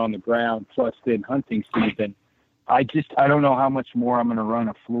 sleeping on the ground, plus then hunting season. I don't know how much more I'm going to run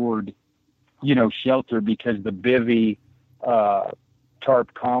a floored, shelter, because the bivy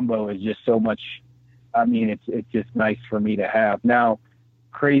tarp combo is just so much. It's just nice for me to have. Now,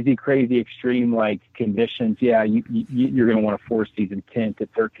 crazy extreme conditions. Yeah, you're going to want a 4-season tent at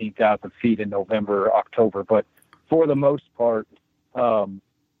 13,000 feet in November or October. But for the most part,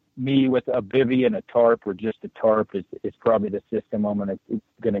 me with a bivy and a tarp, or just a tarp, is probably the system I'm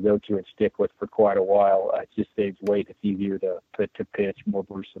going to go to and stick with for quite a while. It just saves weight. It's easier to pitch, more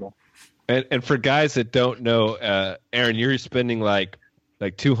versatile. And for guys that don't know, Aaron, you're spending like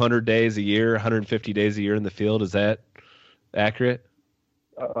 200 days a year, 150 days a year in the field. Is that accurate?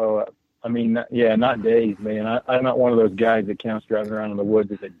 Not days, man. I'm not one of those guys that counts driving around in the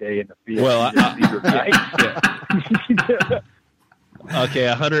woods as a day in the field. Well, okay,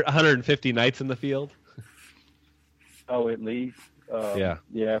 150 nights in the field. Oh, at least. Yeah,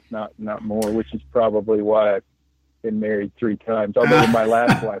 if not more, which is probably why I've been married 3 times. Although my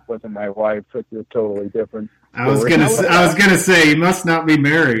last wife wasn't my wife, so it's totally different. I was gonna say you must not be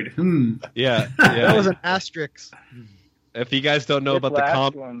married. Yeah. That was an asterisk. If you guys don't know about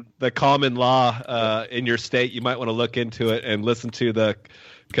the common law in your state, you might want to look into it and listen to the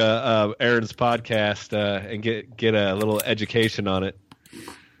Aaron's podcast and get a little education on it.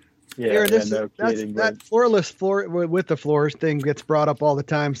 Yeah, Aaron, that floorless floor with the floors thing gets brought up all the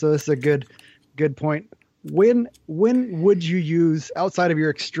time, so this is a good point. When would you use, outside of your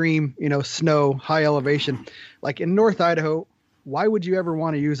extreme, snow, high elevation, like in North Idaho, why would you ever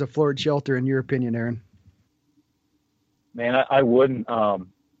want to use a floored shelter, in your opinion, Aaron? Man, I wouldn't.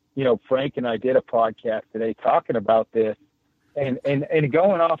 Frank and I did a podcast today talking about this, and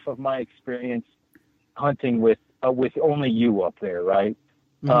going off of my experience hunting with only you up there, right?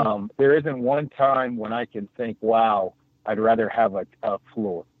 Mm-hmm. There isn't one time when I can think, wow, I'd rather have a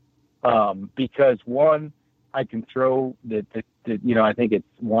floor. Because one, I can throw the I think it's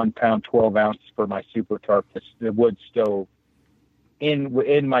 1 pound, 12 ounce for my super tarp, the wood stove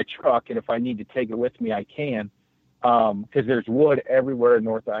in my truck. And if I need to take it with me, I can. Cause there's wood everywhere in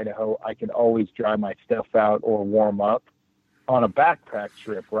North Idaho. I can always dry my stuff out or warm up on a backpack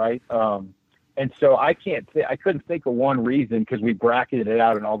trip. Right. And so I couldn't think of one reason, because we bracketed it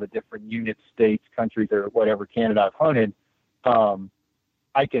out in all the different units, states, countries, or whatever Canada I've hunted.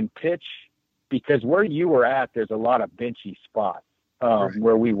 I can pitch, because where you were at, there's a lot of benchy spots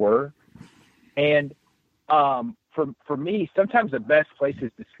where we were. And for me, sometimes the best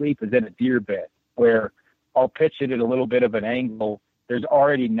places to sleep is in a deer bed, where I'll pitch it at a little bit of an angle, there's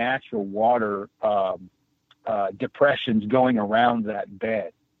already natural water depressions going around that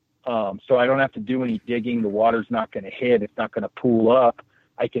bed. So I don't have to do any digging. The water's not going to hit. It's not going to pool up.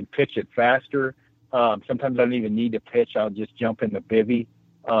 I can pitch it faster. Sometimes I don't even need to pitch. I'll just jump in the bivvy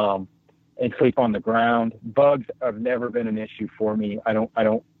and sleep on the ground. Bugs have never been an issue for me.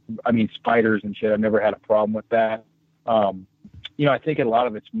 I mean, spiders and shit, I've never had a problem with that. I think a lot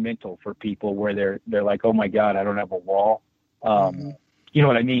of it's mental for people where they're like, oh my God, I don't have a wall. You know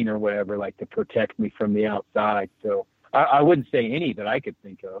what I mean? Or whatever, like to protect me from the outside. So I wouldn't say any that I could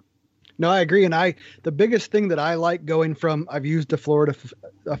think of. No, I agree. And the biggest thing that I like going from, I've used a Florida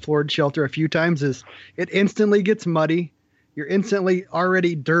shelter a few times, is it instantly gets muddy. You're instantly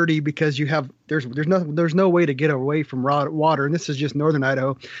already dirty because there's no way to get away from raw water. And this is just northern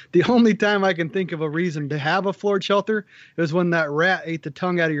Idaho. The only time I can think of a reason to have a floored shelter is when that rat ate the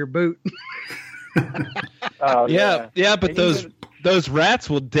tongue out of your boot. Yeah, but those rats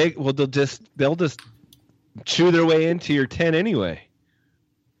they'll just chew their way into your tent anyway.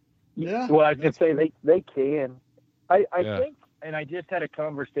 Yeah. Well, I could say they can. I think, and I just had a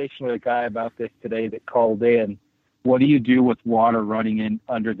conversation with a guy about this today that called in. What do you do with water running in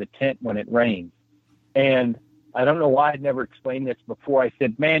under the tent when it rains? And I don't know why I'd never explained this before. I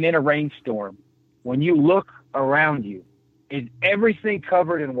said, man, in a rainstorm, when you look around you, is everything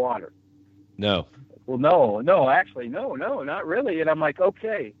covered in water? No. Well, no, actually, no, not really. And I'm like,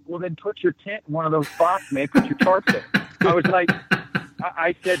 okay, well then put your tent in one of those spots, man. Put your tarp there. I was like,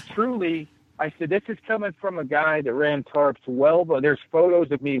 I said, truly, this is coming from a guy that ran tarps well, but there's photos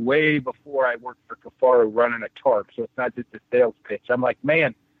of me way before I worked for Kifaru running a tarp, so it's not just a sales pitch. I'm like,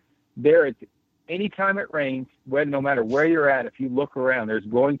 man, anytime it rains, no matter where you're at, if you look around, there's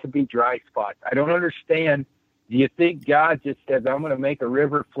going to be dry spots. I don't understand. Do you think God just says, I'm going to make a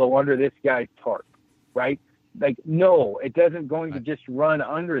river flow under this guy's tarp, right? Like, no, it doesn't going to just run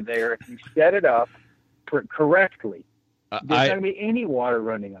under there. If you set it up correctly, there's not going to be any water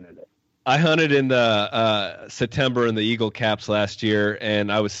running under there. I hunted in the September in the Eagle Caps last year, and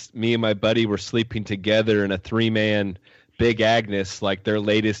me and my buddy were sleeping together in a 3-man Big Agnes, like their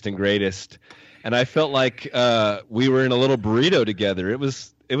latest and greatest. And I felt like we were in a little burrito together. It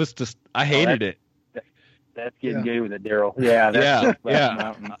was just, I hated it. That's getting gay with it, Daryl. Yeah.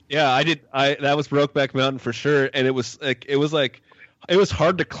 Mountain. Yeah. That was Brokeback Mountain for sure. And it was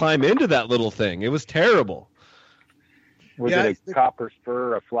hard to climb into that little thing. It was terrible. Was it a copper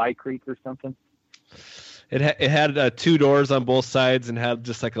spur, a fly creek or something? It had 2 doors on both sides and had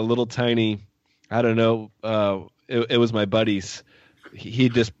just like a little tiny, I don't know. It was my buddy's. He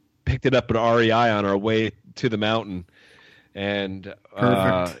just picked it up at REI on our way to the mountain, and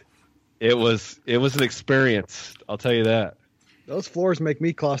it was an experience. I'll tell you that. Those floors make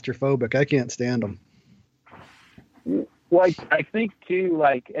me claustrophobic. I can't stand them. Well, I think too,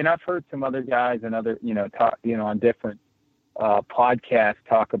 like, and I've heard some other guys and other, talk, on different podcasts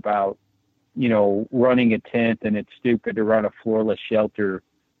talk about, running a tent, and it's stupid to run a floorless shelter,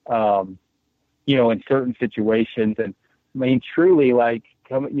 in certain situations. And I mean, truly, like,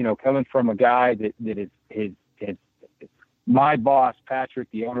 coming from a guy that is his my boss, Patrick,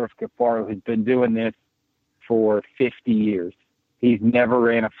 the owner of Kifaru, has been doing this for 50 years. He's never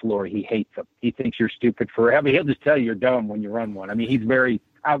ran a floor. He hates them. He thinks you're stupid for it. I mean, he'll just tell you you're dumb when you run one. I mean, he's very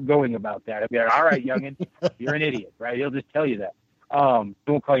outgoing about that. I'll be like, all right, youngin, you're an idiot, right? He'll just tell you that.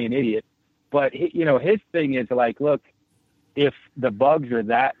 Don't call you an idiot. But, his thing is like, look, if the bugs are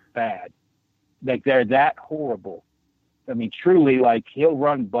that bad, like they're that horrible, I mean, truly, like, he'll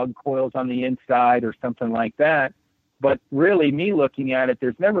run bug coils on the inside or something like that. But really, me looking at it,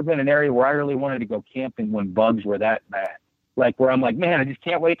 there's never been an area where I really wanted to go camping when bugs were that bad. Like, where I'm like, man, I just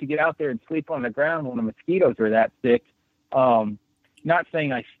can't wait to get out there and sleep on the ground when the mosquitoes are that thick. Not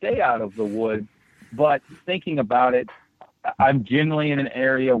saying I stay out of the woods, but thinking about it, I'm generally in an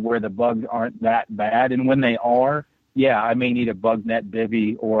area where the bugs aren't that bad. And when they are, yeah, I may need a bug net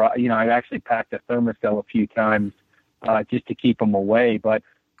bivvy, or, I've actually packed a thermocell a few times just to keep them away. But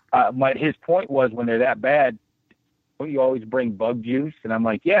his point was, when they're that bad, don't you always bring bug juice? And I'm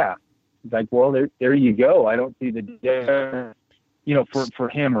like, yeah. He's like, well, there you go. I don't see the difference, for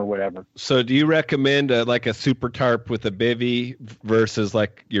him or whatever. So do you recommend like a super tarp with a bivvy versus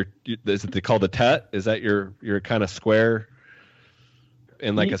like is it called a tut? Is that your kind of square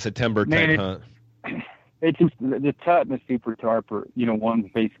in like a September type hunt? It's just the tut and the super tarp are,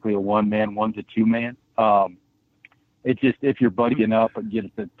 one's basically a 1-man, one's a 2-man. It's just, if you're buddying up and get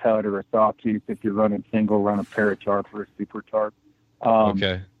a tut or a sawtooth, if you're running single, run a paratarp or a super tarp.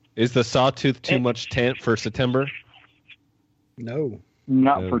 Okay. Is the sawtooth too much tent for September? No.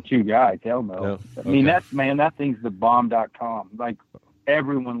 Not No. for two guys. Hell no. No. I mean, Okay. that thing's the bomb.com. Like,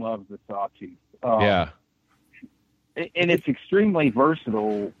 everyone loves the Sawtooth. Yeah. And it's extremely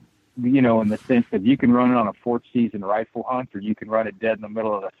versatile, you know, in the sense that you can run it on a fourth season rifle hunt, or you can run it dead in the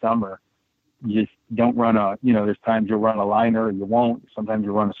middle of the summer. You just don't run there's times you'll run a liner or you won't. Sometimes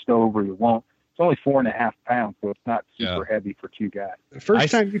you'll run a stove or you won't. It's only 4.5 pounds, so it's not super heavy for two guys. The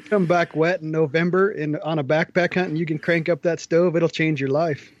first time you come back wet in November on a backpack hunt and you can crank up that stove, it'll change your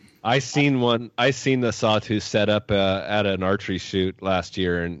life. I seen the Sawtooth set up at an archery shoot last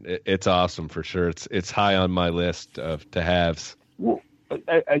year, and it's awesome for sure. It's high on my list of to haves. Well,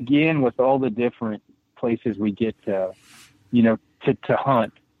 again, with all the different places we get to, to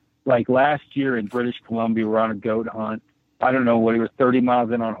hunt. Like last year in British Columbia, we were on a goat hunt. I don't know what, it was 30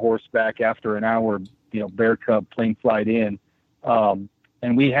 miles in on horseback after an hour, bear cub plane flight in.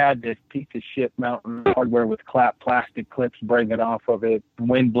 And we had this piece of shit mountain hardware with plastic clips breaking off of it,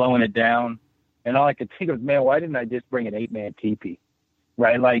 wind blowing it down. And all I could think of, man, why didn't I just bring an 8-man teepee?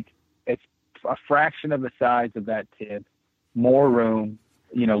 Right? Like, it's a fraction of the size of that tent, more room,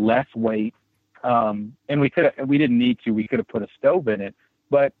 less weight. And we didn't need to, we could have put a stove in it,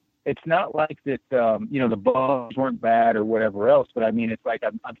 but it's not like that, the bugs weren't bad or whatever else. But I mean, it's like,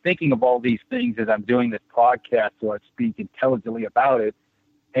 I'm thinking of all these things as I'm doing this podcast, so I speak intelligently about it.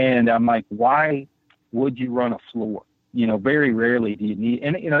 And I'm like, why would you run a floor? Very rarely do you need,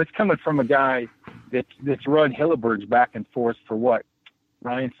 and it's coming from a guy that's run Hillebergs back and forth for what,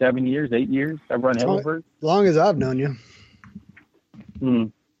 Ryan, 7 years, 8 years? I've run Hillebergs. As long as I've known you.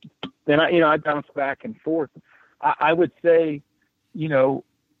 Then I bounce back and forth. I would say,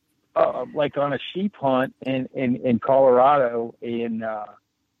 like on a sheep hunt in Colorado,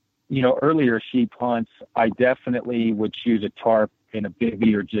 earlier sheep hunts, I definitely would choose a tarp and a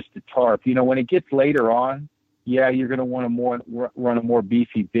bivvy or just a tarp. When it gets later on, you're going to want to run a more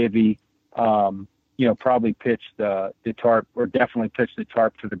beefy bivvy. Probably pitch the tarp, or definitely pitch the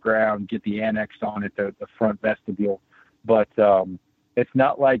tarp to the ground, get the annex on it, the front vestibule. But it's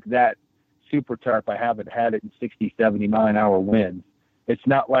not like that super tarp. I haven't had it in 60, 70 mile an hour winds. It's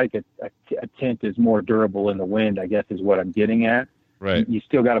not like a tent is more durable in the wind, I guess is what I'm getting at. Right. You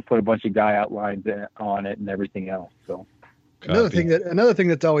still got to put a bunch of guy outlines on it and everything else. So another thing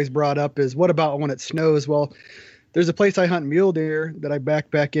that's always brought up is, what about when it snows? Well, there's a place I hunt mule deer that I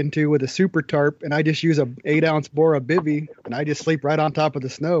backpack into with a super tarp, and I just use a 8-ounce Bora bivvy, and I just sleep right on top of the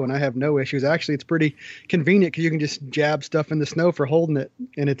snow, and I have no issues. Actually, it's pretty convenient because you can just jab stuff in the snow for holding it,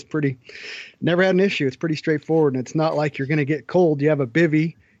 and it's never had an issue. It's pretty straightforward, and it's not like you're going to get cold. You have a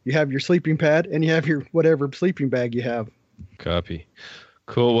bivvy, you have your sleeping pad, and you have your whatever sleeping bag you have. Copy.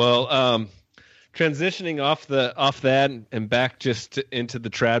 Cool. Well, transitioning off that and back just into the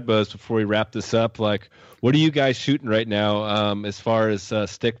trad bows before we wrap this up, like, what are you guys shooting right now as far as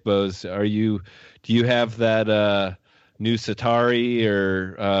stick bows? Do you have that new Satari,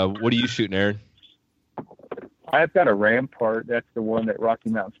 or what are you shooting, Aaron? I've got a Rampart. That's the one that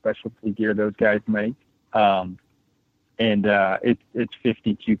Rocky Mountain Specialty Gear, those guys make. And it's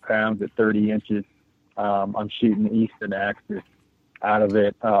 52 pounds at 30 inches. I'm shooting Easton Axis out of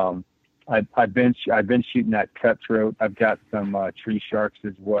it. I've been shooting that cutthroat. I've got some tree sharks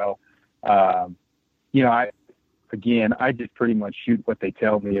as well. I just pretty much shoot what they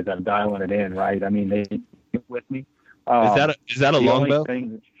tell me as I'm dialing it in, right? I mean, they get with me. Is that a longbow?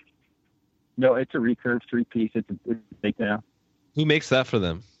 No, it's a recurve 3-piece. It's a takedown. Who makes that for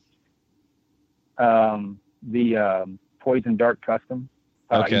them? The Poison Dart Custom.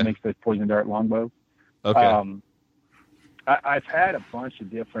 Okay. He makes those Poison Dart longbows. Okay. I've had a bunch of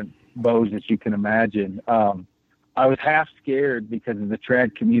different bows that you can imagine. I was half scared because of the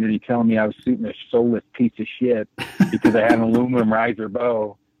trad community telling me I was shooting a soulless piece of shit because I had an aluminum riser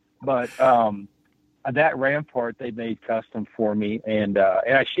bow. But that Rampart they made custom for me, and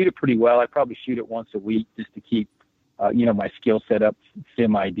I shoot it pretty well. I probably shoot it once a week just to keep my skill set up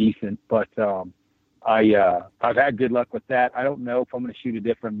semi decent. But I've had good luck with that. I don't know if I'm going to shoot a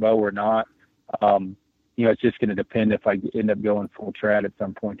different bow or not. It's just going to depend if I end up going full trad at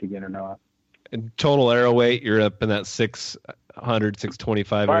some point again or not. And total arrow weight, you're up in that 600,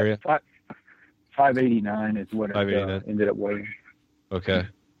 625 area? 589 is what it 589. ended up weighing. Okay.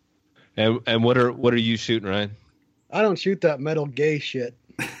 And what are you shooting, Ryan? I don't shoot that metal gay shit.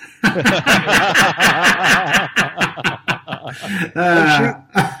 I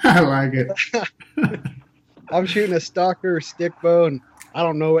like it. I'm shooting a Stalker stick bow, and I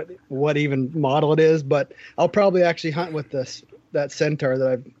don't know what even model it is, but I'll probably actually hunt with that Centaur that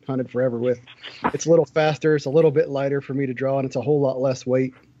I've hunted forever with. It's a little faster, it's a little bit lighter for me to draw, and it's a whole lot less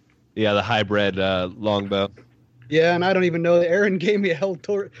weight. Yeah, the hybrid longbow. Yeah, and I don't even know. Aaron gave me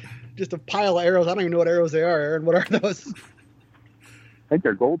just a pile of arrows. I don't even know what arrows they are, Aaron. What are those? I think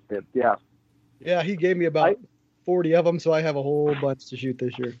they're gold tipped. Yeah. Yeah, he gave me about 40 of them, so I have a whole bunch to shoot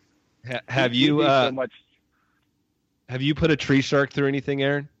this year. Have We you do so much. have you put a tree shark through anything,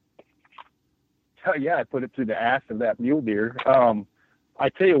 Aaron? Oh, yeah, I put it through the ass of that mule deer. I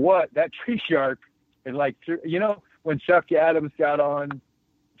tell you what, that tree shark is like, when Chuck Adams got on,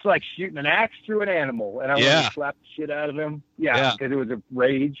 it's like shooting an axe through an animal, and I want to slap the shit out of him. Yeah, because it was a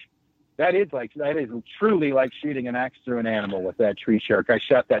rage. That is truly like shooting an axe through an animal with that tree shark. I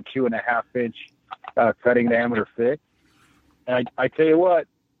shot that 2.5-inch cutting diameter fix, and I tell you what,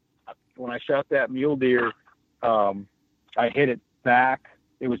 when I shot that mule deer, I hit it back.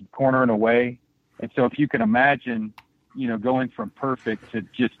 It was cornering away. And so if you can imagine, going from perfect to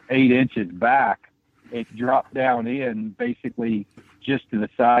just 8 inches back, it dropped down in basically just to the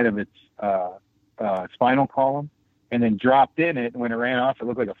side of its spinal column, and then dropped in it. And when it ran off, it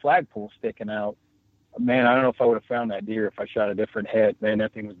looked like a flagpole sticking out. Man, I don't know if I would have found that deer if I shot a different head. Man,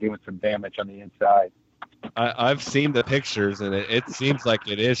 that thing was doing some damage on the inside. I've seen the pictures, and it seems like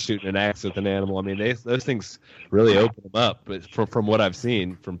it is shooting an axe with an animal. I mean, those things really open them up, but from what I've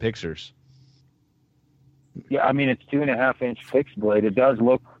seen from pictures. Yeah, I mean, it's 2.5-inch fixed blade. It does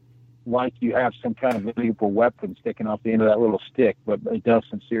look like you have some kind of valuable weapon sticking off the end of that little stick, but it does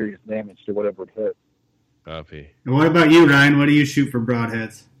some serious damage to whatever it hit. Copy. And what about you, Ryan? What do you shoot for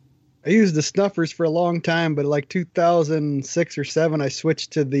broadheads? I used the snuffers for a long time, but like 2006 or 7, I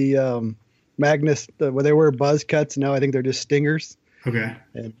switched to the Magnus, where they were buzz cuts. Now I think they're just stingers. Okay.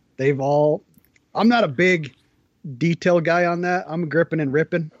 And I'm not a big detail guy on that. I'm gripping and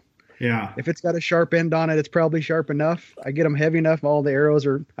ripping. Yeah. If it's got a sharp end on it, it's probably sharp enough. I get them heavy enough. All the arrows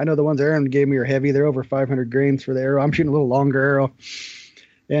I know the ones Aaron gave me are heavy. They're over 500 grains for the arrow. I'm shooting a little longer arrow.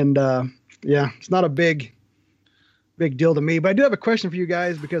 And it's not a big deal to me. But I do have a question for you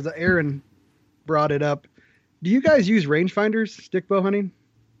guys because Aaron brought it up. Do you guys use rangefinders, stick bow hunting?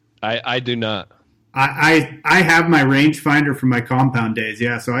 I do not. I have my rangefinder from my compound days.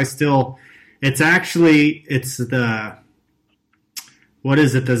 Yeah. So it's the, what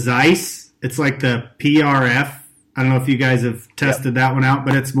is it? The Zeiss. It's like the PRF. I don't know if you guys have tested that one out,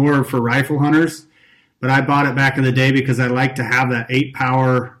 but it's more for rifle hunters. But I bought it back in the day because I like to have that 8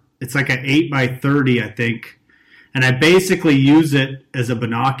 power. It's like an 8x30, I think. And I basically use it as a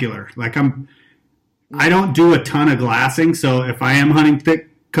binocular. Like I don't do a ton of glassing. So if I am hunting thick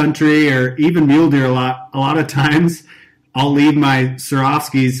country or even mule deer a lot of times, I'll leave my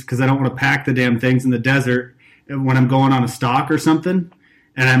Swarovskis because I don't want to pack the damn things in the desert when I'm going on a stalk or something,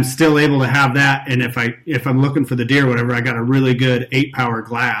 and I'm still able to have that. And if I'm looking for the deer or whatever, I got a really good 8 power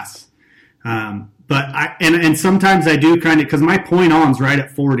glass. But and sometimes I do kind of, because my point on's right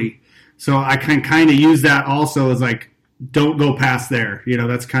at 40. So I can kind of use that also as like, don't go past there.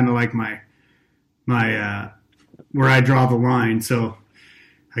 That's kind of like my where I draw the line. So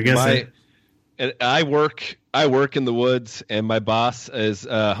I guess I work in the woods, and my boss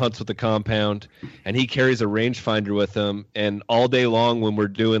hunts with the compound, and he carries a rangefinder with him. And all day long, when we're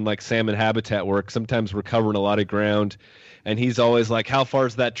doing like salmon habitat work, sometimes we're covering a lot of ground, and he's always like, "How far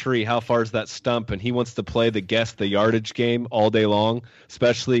is that tree? How far is that stump?" And he wants to play the guess the yardage game all day long,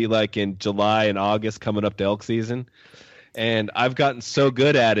 especially like in July and August coming up to elk season. And I've gotten so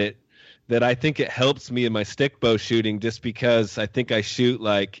good at it that I think it helps me in my stick bow shooting, just because I think I shoot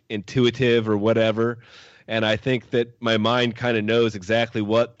like intuitive or whatever. And I think that my mind kind of knows exactly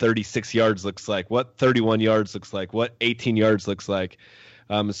what 36 yards looks like, what 31 yards looks like, what 18 yards looks like.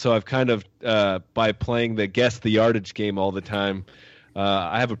 So I've kind of, by playing the guess the yardage game all the time,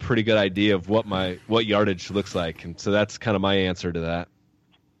 I have a pretty good idea of what yardage looks like. And so that's kind of my answer to that.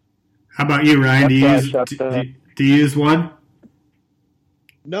 How about you, Ryan? Do you use one?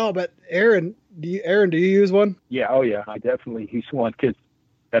 No, but Aaron, do you use one? Yeah, oh yeah, I definitely use one because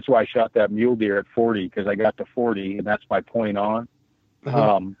that's why I shot that mule deer at 40, because I got to 40 and that's my point on.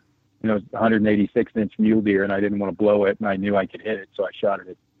 Uh-huh. 186-inch mule deer, and I didn't want to blow it, and I knew I could hit it, so I shot it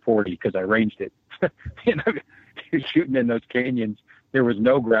at 40 because I ranged it. Shooting in those canyons, there was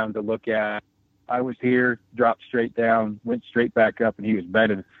no ground to look at. I was here, dropped straight down, went straight back up, and he was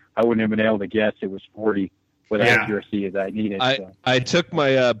bedded. I wouldn't have been able to guess it was 40 with accuracy as I needed. I took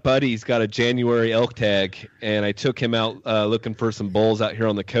my buddy's got a January elk tag, and I took him out looking for some bulls out here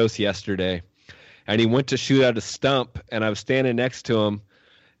on the coast yesterday. And he went to shoot at a stump, and I was standing next to him,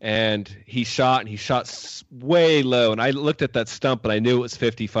 and he shot way low. And I looked at that stump, and I knew it was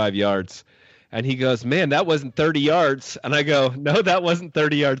 55 yards. And he goes, "Man, that wasn't 30 yards." And I go, "No, that wasn't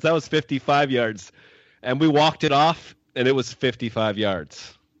 30 yards. That was 55 yards." And we walked it off, and it was 55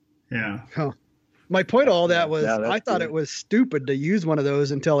 yards. Yeah. Oh. My point of all that was Yeah, that's I thought good. it was stupid to use one of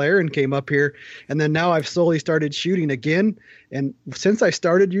those until Aaron came up here. And then now I've slowly started shooting again. And since I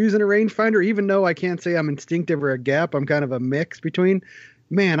started using a rangefinder, even though I can't say I'm instinctive or a gap, I'm kind of a mix between,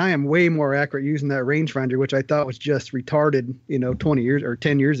 man, I am way more accurate using that rangefinder, which I thought was just retarded, 20 years or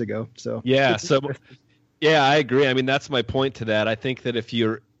 10 years ago. So Yeah. So, yeah, I agree. I mean, that's my point to that. I think that if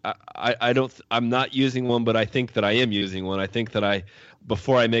you're, I'm not using one, but I think that I am using one. I think that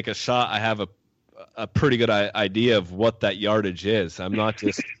before I make a shot, I have a pretty good idea of what that yardage is. I'm not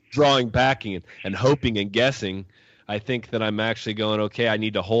just drawing back and hoping and guessing. I think that I'm actually going, okay, I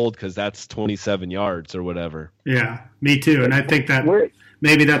need to hold because that's 27 yards or whatever. Yeah, me too. And I think that Where-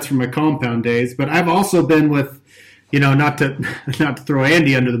 maybe that's from my compound days. But I've also been with, not to throw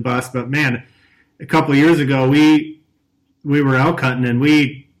Andy under the bus, but man, a couple of years ago we were elk hunting and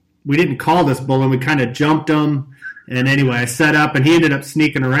we didn't call this bull and we kind of jumped him. And anyway, I set up and he ended up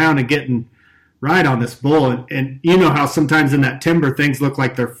sneaking around and getting right on this bull. And you know how sometimes in that timber things look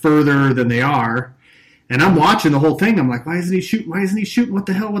like they're further than they are. And I'm watching the whole thing. I'm like, why isn't he shooting? Why isn't he shooting? What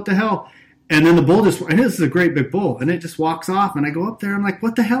the hell? And then the bull and this is a great big bull, and it just walks off. And I go up there. I'm like,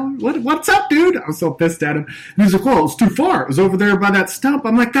 what the hell? What's up, dude? I was so pissed at him. And he's like, well, it's too far. It was over there by that stump.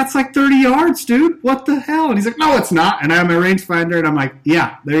 I'm like, that's like 30 yards, dude. What the hell? And he's like, no, it's not. And I have my rangefinder, and I'm like,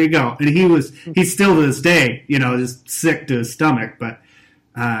 yeah, there you go. And he's still to this day, just sick to his stomach. But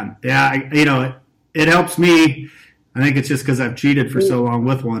it helps me. I think it's just because I've cheated for so long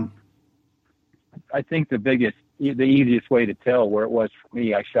with one. I think the easiest way to tell where it was for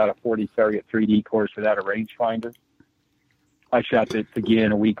me, I shot a 40 target 3D course without a rangefinder. I shot this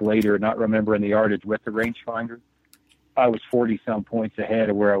again a week later, not remembering the yardage with the rangefinder. I was 40 some points ahead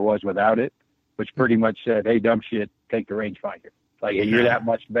of where I was without it, which pretty much said, hey, dumb shit, take the rangefinder. Like, you're that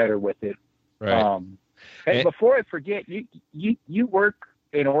much better with it. Right. Hey, before I forget, you work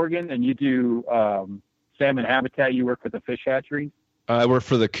in Oregon and you do salmon habitat. You work with the fish hatchery. I work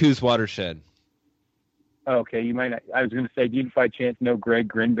for the Coos Watershed. Okay, you might not. I was going to say, do you by chance know Greg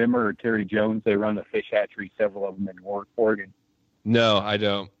Grinbimmer or Terry Jones? They run the fish hatchery, several of them in Oregon. No, I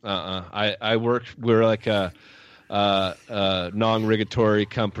don't. We're like a non-rigatory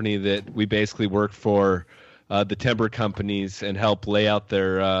company that we basically work for the timber companies and help lay out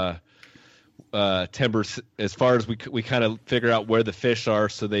their timbers as far as we kind of figure out where the fish are,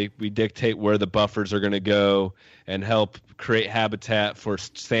 so we dictate where the buffers are going to go and help create habitat for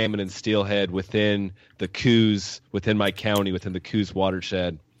salmon and steelhead within the Coos, within my county, within the Coos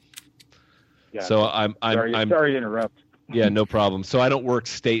watershed. Yeah. So I'm sorry to interrupt. Yeah, no problem. So I don't work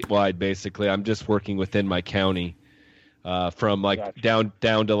statewide. Basically, I'm just working within my county, from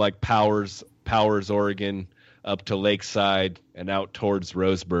down to like Powers, Oregon, up to Lakeside and out towards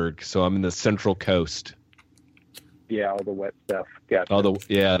Roseburg. So I'm in the Central Coast. Yeah, all the wet stuff. Gotcha.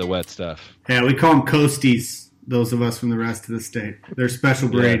 The wet stuff. Yeah, we call them coasties, those of us from the rest of the state. They're special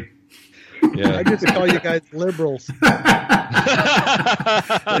breed. Yeah. I just call you guys liberals. Yeah,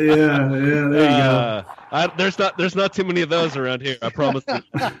 there you go. There's not too many of those around here. I promise.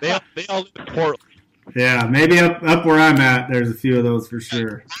 They all live in Portland. Yeah, maybe up where I'm at, there's a few of those for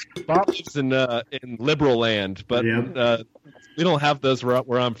sure. Bob lives in liberal land, but we don't have those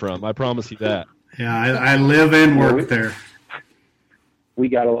where I'm from. I promise you that. Yeah, I live and work there. We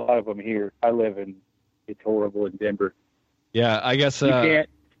got a lot of them here. I live in. It's horrible in Denver. Yeah, I guess you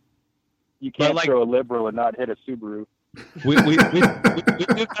can't throw a liberal and not hit a Subaru. We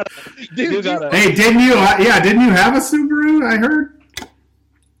do gotta. Hey, didn't you? Didn't you have a Subaru? I heard.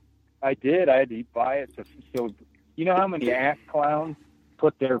 I did. I had to buy it. So you know how many ass clowns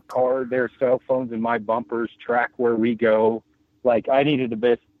put their cell phones in my bumpers, track where we go. Like, I needed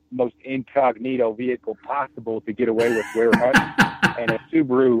the most incognito vehicle possible to get away with where we're hunting, and a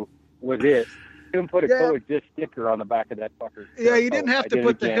Subaru was it. Even put a coexist sticker on the back of that fucker. Yeah, you didn't have to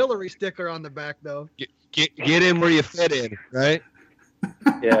put the Hillary sticker on the back, though. Get in where you fit in, right?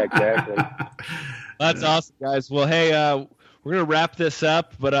 Yeah, exactly. That's awesome, guys. Well, hey, we're gonna wrap this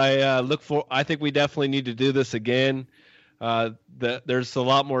up, but I think we definitely need to do this again. There's a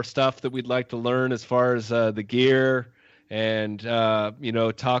lot more stuff that we'd like to learn as far as the gear, and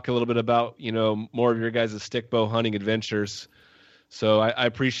talk a little bit about more of your guys' stick bow hunting adventures. So I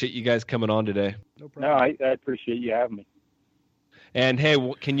appreciate you guys coming on today. No problem. No, I appreciate you having me. And hey,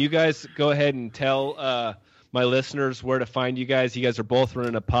 can you guys go ahead and tell my listeners where to find you guys? You guys are both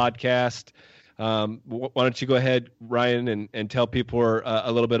running a podcast. Why don't you go ahead, Ryan, and tell people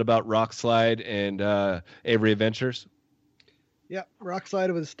a little bit about Rockslide and Avery Adventures? Yeah,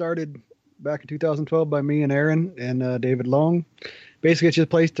 Rockslide was started back in 2012 by me and Aaron and David Long. Basically, it's just a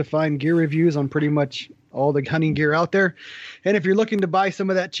place to find gear reviews on pretty much all the hunting gear out there. And if you're looking to buy some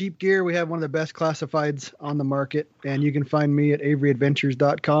of that cheap gear, we have one of the best classifieds on the market. And you can find me at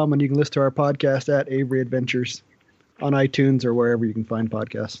averyadventures.com, and you can listen to our podcast at Avery Adventures on iTunes or wherever you can find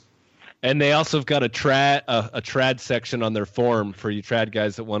podcasts. And they also have got a trad section on their forum for you trad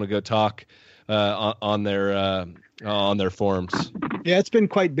guys that want to go talk on their forums. Yeah, it's been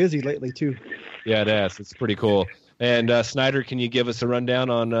quite busy lately too. Yeah, it has. It's pretty cool. And Snyder, can you give us a rundown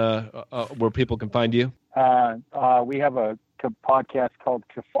on where people can find you? We have a podcast called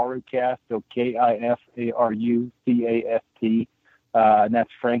KifaruCast, so KIFARUCAST, and that's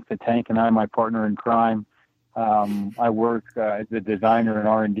Frank the Tank and I, my partner in crime. I work as a designer in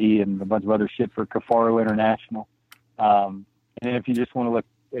R&D and a bunch of other shit for Kifaru International. And if you just want to look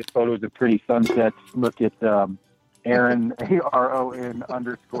at photos of pretty sunsets, look at Aaron, ARON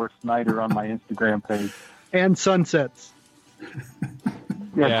 _Snyder on my Instagram page. And sunsets.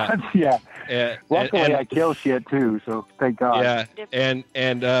 Yeah. Luckily, I kill shit too, so thank God. Yeah, and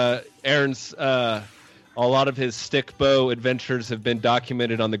Aaron's a lot of his stick bow adventures have been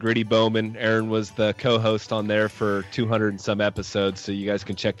documented on the Gritty Bowman. Aaron was the co-host on there for 200 and some episodes, so you guys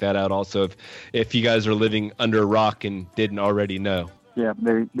can check that out also if you guys are living under a rock and didn't already know. Yeah,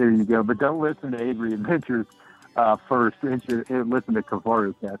 there you go. But don't listen to Avery Adventures first. Listen to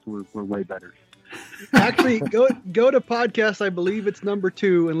KifaruCast. We're way better. Actually, go to podcast. I believe it's number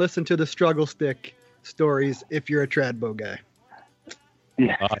 2, and listen to the struggle stick stories if you're a Tradbo guy.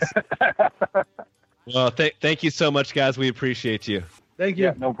 Yeah. Awesome. Well, thank you so much, guys. We appreciate you. Thank you.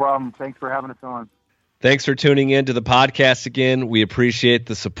 Yeah, no problem. Thanks for having us on. Thanks for tuning in to the podcast again. We appreciate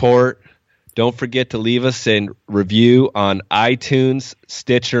the support. Don't forget to leave us a review on iTunes,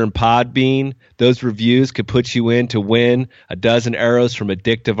 Stitcher, and Podbean. Those reviews could put you in to win a dozen arrows from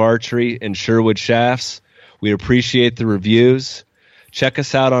Addictive Archery and Sherwood Shafts. We appreciate the reviews. Check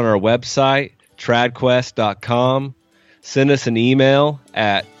us out on our website, tradquest.com. Send us an email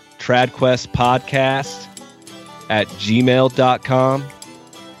at tradquestpodcast@gmail.com.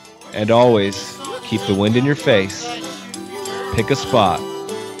 And always keep the wind in your face, pick a spot,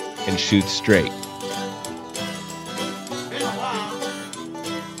 and shoot straight.